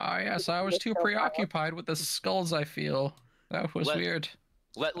 Ah, yes, I was too preoccupied with the skulls, I feel. That was Let- weird.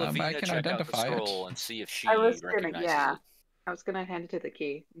 Let I Lavina can check out the identify it. scroll and see if she I was gonna, recognizes yeah. it. I was gonna hand it to the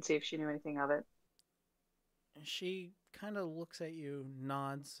key and see if she knew anything of it. She kind of looks at you,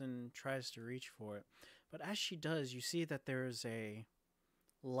 nods, and tries to reach for it. But as she does, you see that there is a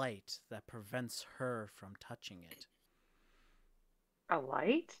light that prevents her from touching it. A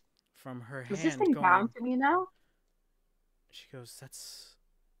light? From her Is this hand thing going. bound to me now? She goes, "That's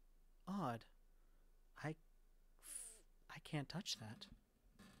odd. I can't touch that."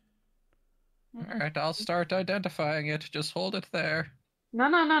 All right, I'll start identifying it. Just hold it there.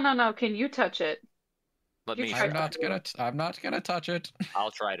 No. Can you touch it? Let You me try I'm try. to. I'm not gonna touch it. I'll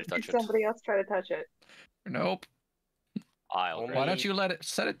try to touch it. Somebody else try to touch it. Nope. I'll Only- Why grab don't it. you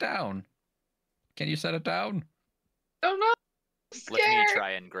set it down? Can you set it down? Oh no! I'm Let me scared. try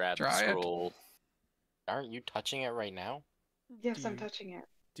and grab the Try it. scroll. Aren't you touching it right now? Yes, Do I'm you- touching it.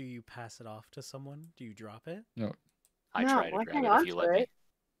 Do you pass it off to someone? Do you drop it? No. I No, try to I grab hang it on if you to let me. it.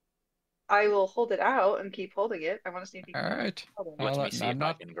 I will hold it out and keep holding it. I want to see if you All can. right. Let Well, me see I'm if I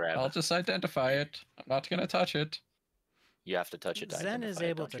not. can grab. I'll just identify it. I'm not gonna touch it. You have to touch it to Zen is identify it,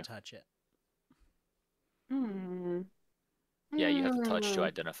 able don't to you? touch it. Hmm. Yeah, you have to touch to Hmm.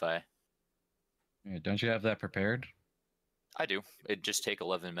 identify. Yeah, don't you have that prepared? I do. It'd just take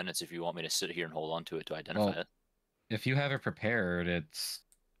 11 minutes if you want me to sit here and hold on to it to identify Well, it. If you have it prepared, it's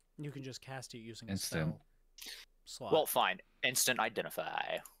You can just cast it using Instant. a spell slot. Well, fine. Instant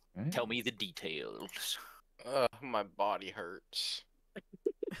identify. right? Tell me the details. Ugh, my body hurts. I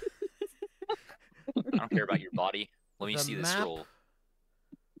don't care about your body. Let me The see the map- scroll.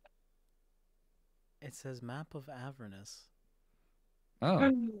 It says map of Avernus.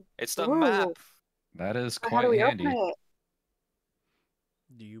 Oh, It's the Ooh. map. that is So how do quite we handy. open it?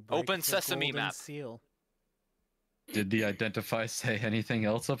 Do you break Open the sesame golden map. seal? Did the identify say anything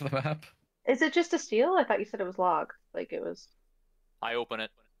else of the map? Is it just a seal? I thought you said it was log. Like it was. I open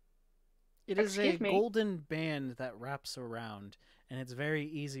it. It is a Excuse me. golden band that wraps around, and it's very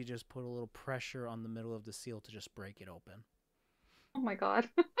easy. Just put a little pressure on the middle of the seal to just break it open. Oh my god.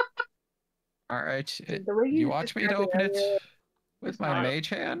 All right. The way You want me to described open it earlier with is my not- mage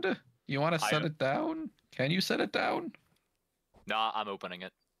hand? You want to I set don't- it down? Can you set it down? Nah, I'm opening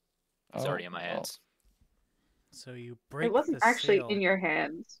it. It's Oh, already in my well, hands. So you break It wasn't the actually seal. in your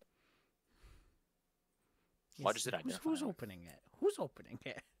hands. Why Yes, does it identify Who's them? opening it? Who's opening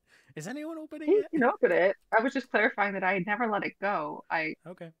it? Is anyone opening You it? can open it. I was just clarifying that I had never let it go. I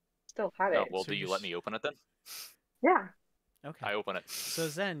Okay. still had Oh, it. well, So do you you're let s- me open it then? Yeah. Okay. I open it. So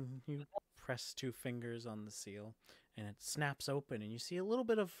Zen, you press 2 fingers on the seal, and it snaps open, and you see a little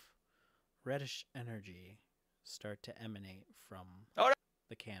bit of reddish energy start to emanate from Oh, no.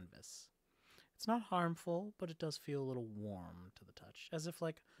 the canvas. It's not harmful, but it does feel a little warm to the touch, as if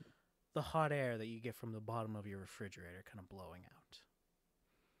like the hot air that you get from the bottom of your refrigerator kind of blowing out.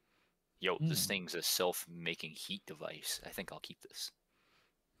 Yo, this Hmm. thing's a self-making heat device. I think I'll keep this.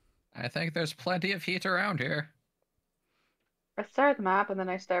 I think there's plenty of heat around here. I stare at the map and then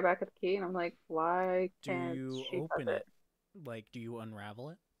I stare back at the key and I'm like, why Do can't you she touch open it? it? Like, do you unravel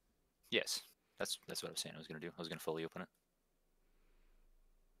it? Yes, that's what I was saying I was gonna do. I was gonna fully open it.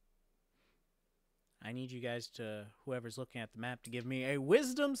 I need you guys to, whoever's looking at the map, to give me a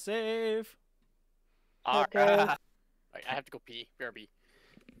wisdom save. Okay. I have to go pee. BRB.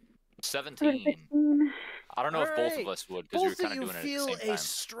 17. 16. I don't know if both of Alright. us would because we were Both kind of of you doing it at the feel same a time.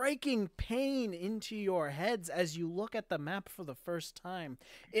 striking pain into your heads as you look at the map for the first time.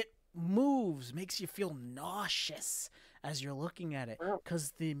 It moves, makes you feel nauseous as you're looking at it, Wow.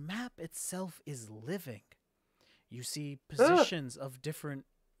 because the map itself is living. You see positions of different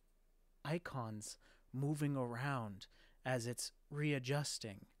icons moving around as it's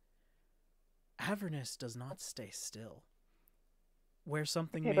readjusting. Avernus does not stay still. Where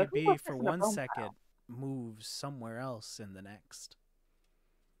something Okay, may but who be left for this in the 1 phone second file? moves somewhere else in the next.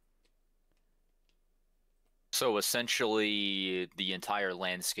 So essentially, the entire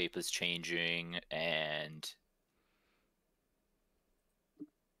landscape is changing, and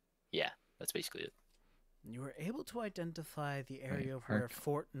yeah, that's basically it. You are able to identify the area Wait, of where hark.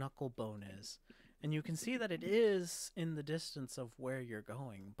 Fort Knucklebone is, and you can see that it is in the distance of where you're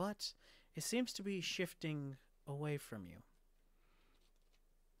going, but it seems to be shifting away from you.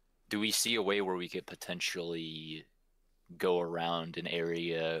 Do we see a way where we could potentially go around an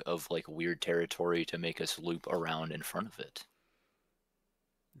area of like weird territory to make us loop around in front of it?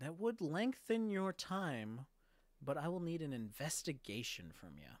 That would lengthen your time, but I will need an investigation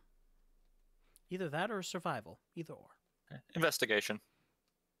from you. Either that or survival, either or. Investigation.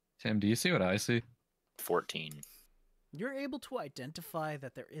 Tim, do you see what I see? 14. You're able to identify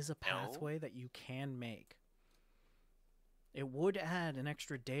that there is a pathway that you can make. It would add an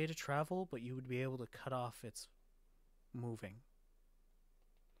extra day to travel, but you would be able to cut off its moving.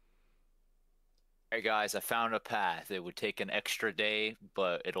 Hey guys, I found a path. It would take an extra day,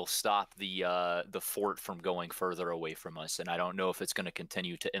 but it'll stop the fort from going further away from us, and I don't know if it's going to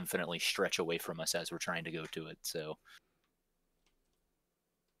continue to infinitely stretch away from us as we're trying to go to it. So,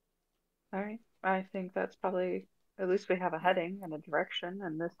 All right. I think that's probably at least we have a heading and a direction,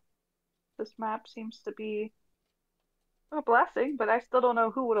 and this map seems to be a blessing, but I still don't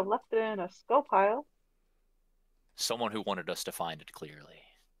know who would have left it in a skull pile. someone who wanted us to find it clearly,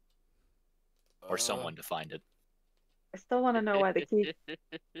 or someone to find it. I still want to know why the key.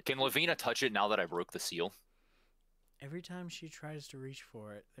 Can Lavina touch it now that I broke the seal? Every time she tries to reach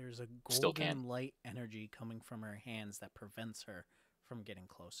for it, there's a Still golden can. light energy coming from her hands that prevents her from getting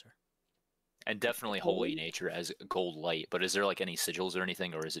closer. And definitely holy nature as gold light, but is there like any sigils or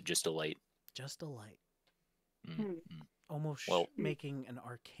anything, or is it just a light? Just a light. Mm. Almost Well- making an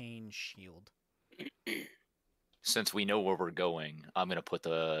arcane shield. Since we know where we're going, I'm gonna put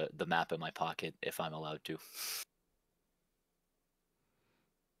the map in my pocket if I'm allowed to,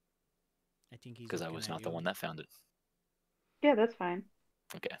 I think he's because I looking was at not the you. one that found it. Yeah, that's fine.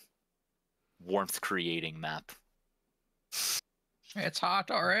 Okay. Warmth creating map. It's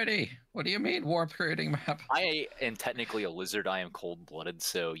hot already. What do you mean, warmth creating map? I am technically a lizard. I am cold-blooded,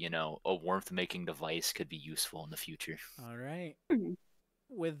 so a warmth-making device could be useful in the future. All right. Mhm.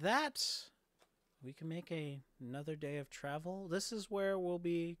 With that, we can make another day of travel. This is where we'll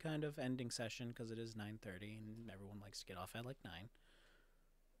be kind of ending session because it is 9:30 and everyone likes to get off at like 9.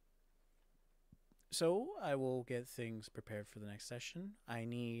 So I will get things prepared for the next session. I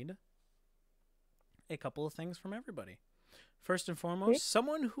need a couple of things from everybody. First and foremost,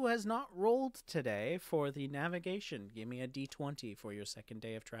 someone who has not rolled today for the navigation. Give me a D20 for your second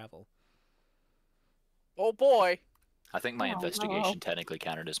day of travel. Oh boy. I think my Oh, investigation technically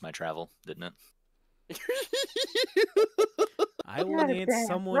counted as my travel, didn't it? I will God need damn,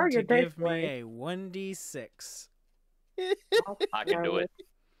 someone throw to your dice give me away. a 1d6. I can do it.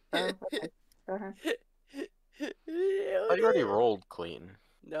 Oh, okay. Go ahead. I already rolled clean.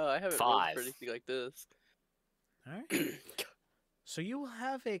 No, I haven't rolled 5. for anything like this. All right. So you will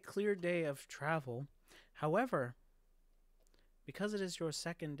have a clear day of travel. However, because it is your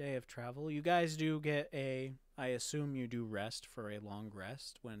second day of travel, you guys do get I assume you do rest for a long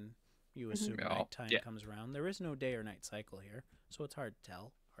rest when you assume Yeah. nighttime Yeah. comes around. There is no day or night cycle here, so it's hard to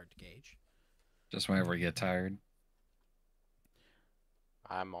tell, hard to gauge. Just whenever you get tired.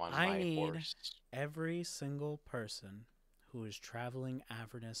 I'm on I my need horse. every single person who is traveling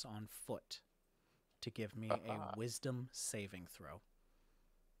Avernus on foot to give me a wisdom saving throw.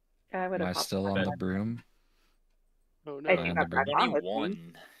 I would Am I have still on the broom? Oh I no. think the that's right wrong with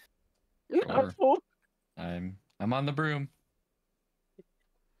me. 21. Sure. I'm on the broom.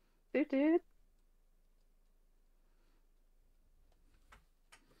 Dude.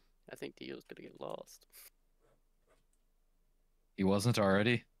 I think Dio's gonna get lost. He wasn't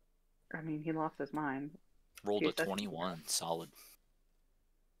already. I mean, he lost his mind. Rolled a Jeez, that's- 21. Solid.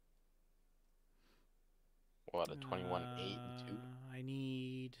 What, a 21, 8, and 2? I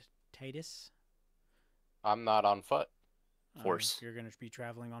need Titus. I'm not on foot. Horse. You're going to be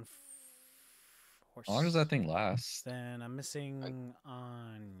traveling on horse. How long does that thing last? Then I'm missing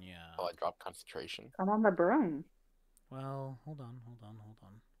Anya. Oh, I dropped concentration. I'm on the broom. Well, hold on.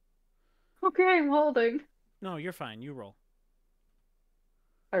 Okay, I'm holding. No, you're fine. You roll.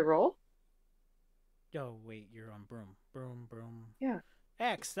 I roll? Oh, wait, you're on broom. Broom. Yeah.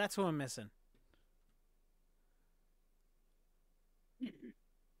 X, that's who I'm missing.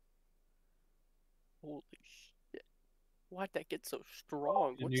 Holy shit. Why'd that get so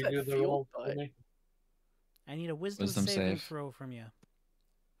strong? Can What's you that do the feel roll for like? me? I need a wisdom Wisdom saving save. throw from you.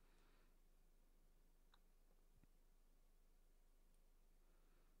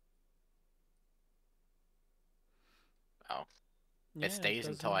 Oh. Yeah, It stays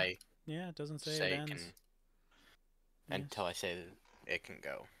until doesn't- I Yeah, it doesn't say, say it it ends. can. Yes. Until I say it can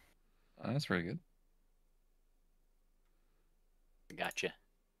go. That's pretty good. Gotcha.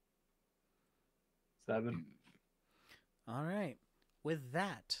 7. All right. With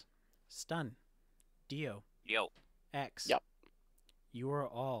that, Stun, Dio, Yo. X. Yep. You are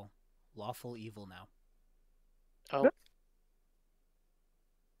all lawful evil now. Oh.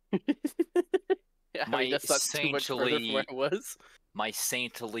 Yeah, I My mean, that's not too much further from where saintly- it was. My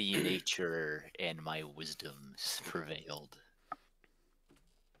saintly nature and my wisdoms prevailed.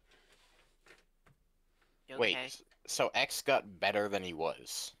 You Wait, okay? so X got better than he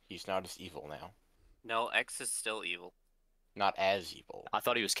was. He's not as evil now. No, X is still evil. Not as evil. I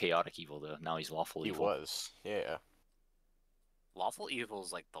thought he was chaotic evil, though. Now he's lawful He evil. was, yeah. Lawful evil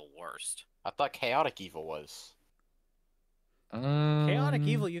is like the worst. I thought chaotic evil was. Chaotic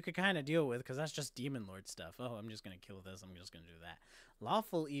evil you could kind of deal with because that's just demon lord stuff. Oh, I'm just gonna kill this. I'm just gonna do that.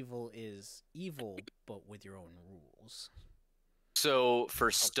 Lawful evil is evil, but with your own rules. So for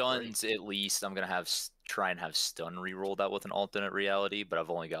great. stuns, at least, I'm gonna try and have stun rerolled out with an alternate reality, but I've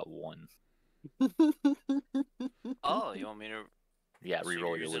only got one. Oh, you want me to Yeah, so you're reroll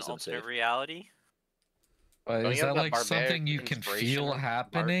your using wisdom alternate save. reality? But Don't is you have that the like barbaric something you can inspiration? feel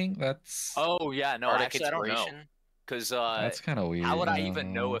happening? That's Oh yeah, no, Bardic actually I don't know, inspiration? because that's kind of weird. how would I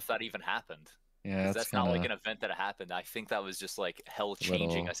even know if that even happened? Yeah, Because that's that's not like kind an event that happened. I think that was just like hell It's a little-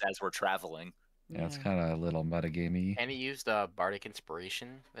 changing us as we're traveling. yeah, it's kind of a little metagamey. And he used the bardic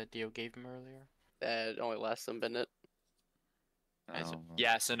inspiration that Dio gave him earlier. That only lasts a minute.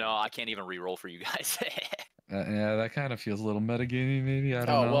 Yeah, so no, I can't even reroll for you guys. Yeah, that kind of feels a little metagamey. Maybe I don't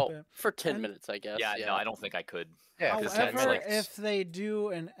Oh know. well, Yeah. for 10 And- minutes, I guess. yeah, Yeah. no, I don't think I could. Yeah, because that's However, like- if they do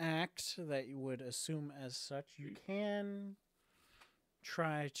an act that you would assume as such, you can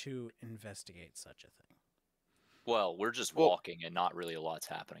try to investigate such a thing. Well, we're just walking and not really a lot's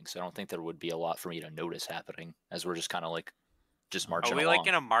happening, so I don't think there would be a lot for me to notice happening as we're just kind of like just marching Are we along. like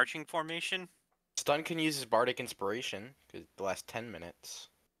in a marching formation? Stun can use his bardic inspiration because the last 10 minutes.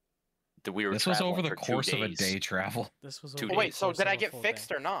 We were This was traveling over the for 2 course of a days. day travel. This was 2 over Oh, the wait, so course did of I a get full fixed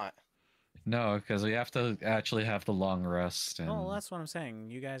day. or not? No, because we have to actually have the long rest. And... Oh, well, that's what I'm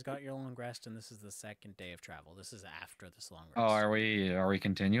saying. You guys got your long rest, and this is the second day of travel. This is after this long rest. Oh, are we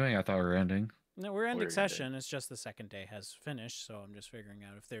continuing? I thought we were ending. No, we're ending We're ending. session. It's just the second day has finished, so I'm just figuring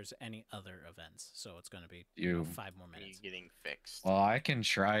out if there's any other events. So it's going to be 5 more Are you minutes. getting fixed? Well, I can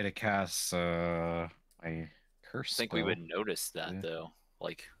try to cast my curse I think spell. we would notice that Yeah. though.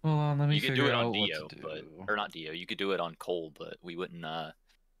 Like Hold on, let me you could figure do it on out what Dio, to but do. or not Dio. You could do it on Cole, but we wouldn't. I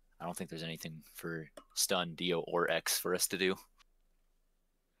don't think there's anything for stun, Dio, or X for us to do.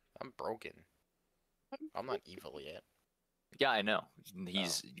 I'm broken. I'm not evil yet. Yeah, I know.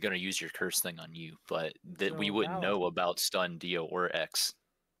 He's gonna use your curse thing on you, but that we So wouldn't valid. know about stun, Dio, or X.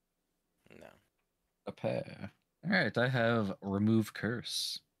 No. A pair. All right, I have remove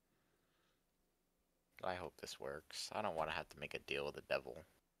curse. I hope this works. I don't want to have to make a deal with the devil.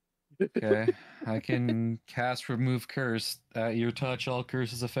 Okay, I can cast remove curse. At your touch, all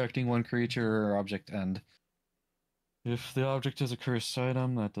curses affecting one creature or object end. If the object is a cursed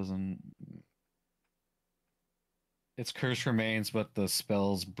item, that doesn't. Its curse remains, but the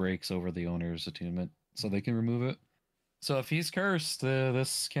spells breaks over the owner's attunement, so they can remove it. So if he's cursed,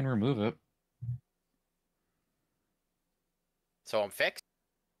 this can remove it. So I'm fixed?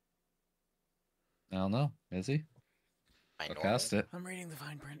 I don't know. Is he? I I'll know. cast it. I'm reading the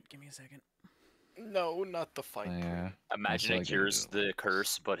fine print. Give me a second. No, not the fight. Yeah. Imagine what I it gotta cures do. the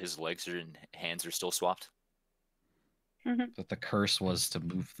curse, but his legs and hands are still swapped. But the curse was to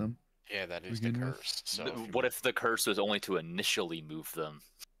move them. Yeah, that is the Begin with. curse. So What if the curse was only to initially move them?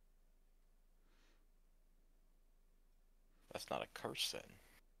 that's not a curse then?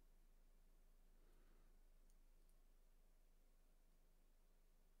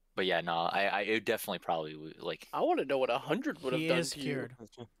 But yeah, no, I it definitely probably would, like. I want to know what 100 would have He done is to cured.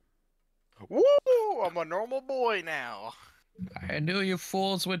 Woo! I'm a normal boy now. I knew you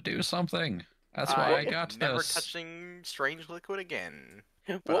fools would do something. That's why I got never this. touching strange liquid again.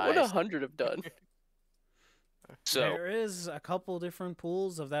 you. But What would I- 100 have done? So There is a couple different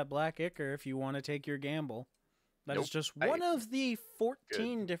pools of that black ichor if you want to take your gamble. That is Nope. just one of the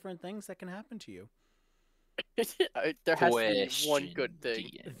 14 different things that can happen to you. There has to be one good thing.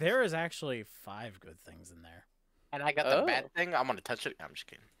 DM. There is actually 5 good things in there. And I got the bad Oh. thing. I'm gonna touch it. I'm just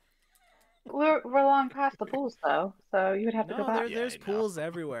kidding. We're long past the pools though, so you would have to go No, back. Yeah, there's I know. pools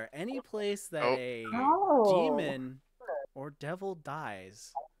everywhere. Any place that Oh. a Oh. demon or devil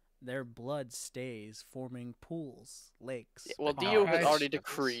dies, their blood stays forming pools, lakes. Well, Oh, Dio has guys. already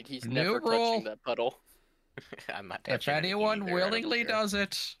decreed he's New never rule. touching that puddle. I'm not If touching anything anyone either, I don't willingly care. does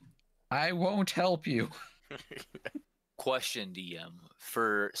it, I won't help you. Question DM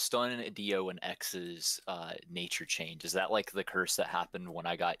for stun, Dio, and X's nature change. Is that like the curse that happened when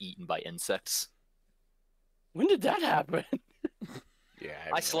I got eaten by insects? When did that happen? Yeah,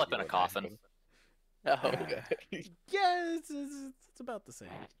 I slept in a coffin. Oh, okay. Yeah, it's about the same.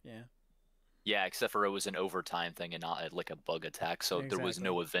 Yeah. Yeah, except for it was an overtime thing and not like a bug attack, so there was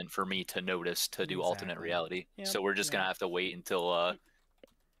no event for me to notice to do alternate Exactly. reality. Yep, So we're just gonna yep. have to wait until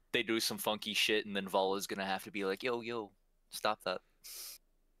they do some funky shit, and then Vala's gonna have to be like, yo, stop that.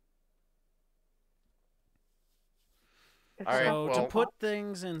 All right, So to well- put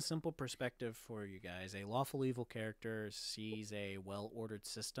things in simple perspective for you guys, a lawful evil character sees a well-ordered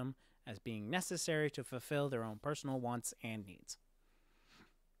system as being necessary to fulfill their own personal wants and needs.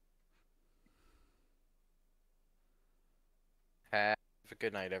 Have a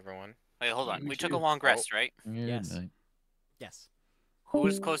good night, everyone. Wait, hold on. You We took a too. long Oh. rest, right? Good Yes. night. Yes. Who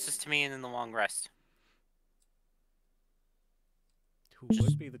was closest to me in the long rest? Who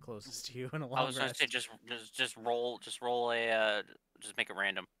would be the closest to you in a long I was gonna rest? say just roll a just make it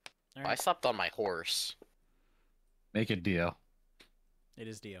random. All I right. slept on my horse. Make it Dio. It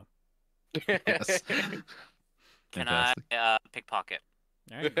is Dio. Yes. Can Fantastic. I pickpocket?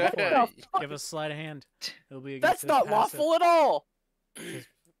 All right, go for it. Give us sleight of hand. It'll be against That's his not passive. lawful at all.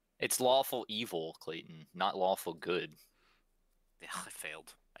 It's lawful evil, Clayton, not lawful good. Yeah, I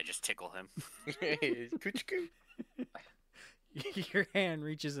failed. I just tickle him. Coochie-coo. Your hand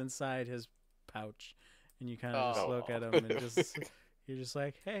reaches inside his pouch, and you kind of just look at him, and you're just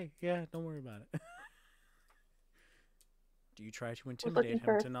like, "Hey, yeah, don't worry about it." Do you try to intimidate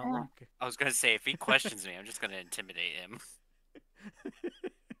him to not look? I was gonna say if he questions me, I'm just gonna intimidate him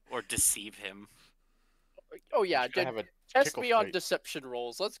or deceive him. Oh yeah, Should have a test tickle me on fight. deception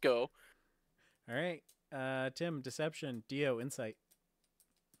rolls. Let's go. All right, Tim, deception, Dio, insight.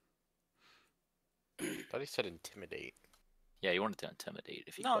 Thought he said intimidate. Yeah, you wanted to intimidate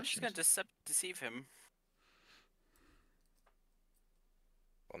if he No, I'm just questions. gonna deceive him.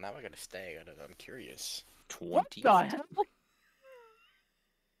 Well, now I gotta stay. I'm curious. 20. What the hell?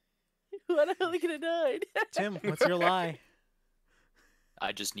 What the hell are you gonna die? Tim, what's your lie?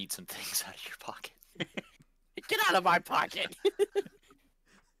 I just need some things out of your pocket. Get out of my pocket.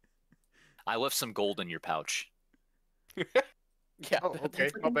 I left some gold in your pouch. Yeah. Oh, okay.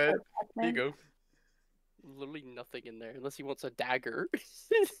 My bad. Here you go. Literally nothing in there unless he wants a dagger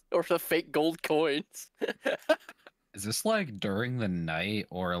or the fake gold coins. Is this like during the night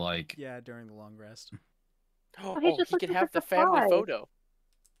or like? Yeah, during the long rest. Oh, he's just he can looking have for the family supplies. photo.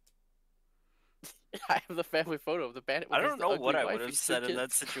 I have the family photo of the bandit. With I don't his know what ugly I wife would have and two said in that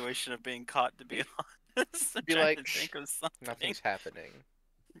kids. situation of being caught. To be honest, I'm Be trying like, to think of something. Nothing's happening.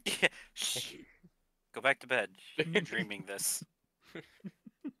 Yeah. Shh. Go back to bed. You're dreaming this.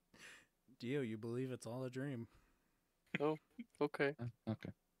 Dio, you believe it's all a dream. Okay. Okay.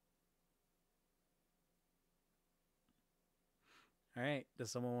 All right,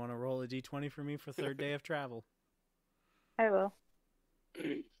 does someone want to roll a d20 for me for third day of travel? I will.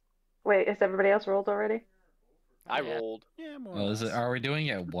 Wait, is everybody else rolled already? I Yeah. rolled. Yeah, more or Oh, is less. it? Are we doing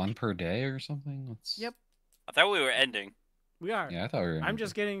it one per day or something? Let's... Yep, I thought we were ending. we are. Yeah, I thought we were. I'm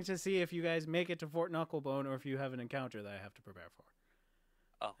just getting to see if you guys make it to Fort Knucklebone or if you have an encounter that I have to prepare for.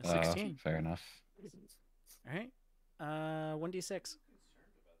 Oh, A 16. Fair enough. All right. 1d6.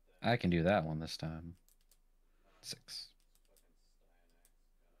 I can do that one this time. 6.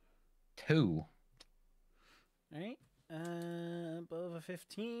 2. All right. Above a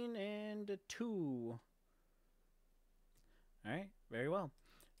 15 and a 2. All right. Very well.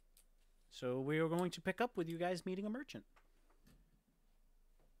 So we are going to pick up with you guys meeting a merchant.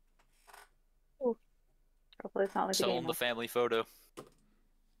 Hopefully it's not like a Sell game. him the family photo.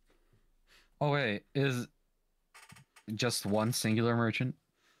 Oh wait, is just one singular merchant?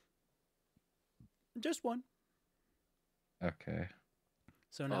 Just one. Okay.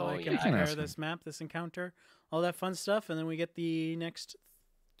 So now Oh, I can yeah, I can prepare ask him. this map, this encounter, all that fun stuff, and then we get the next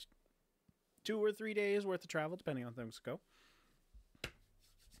 2 or 3 days worth of travel, depending on how things go.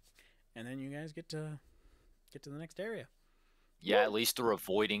 And then you guys get to the next area. Yeah, at least they're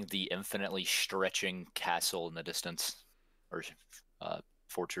avoiding the infinitely stretching castle in the distance. Or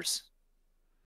fortress.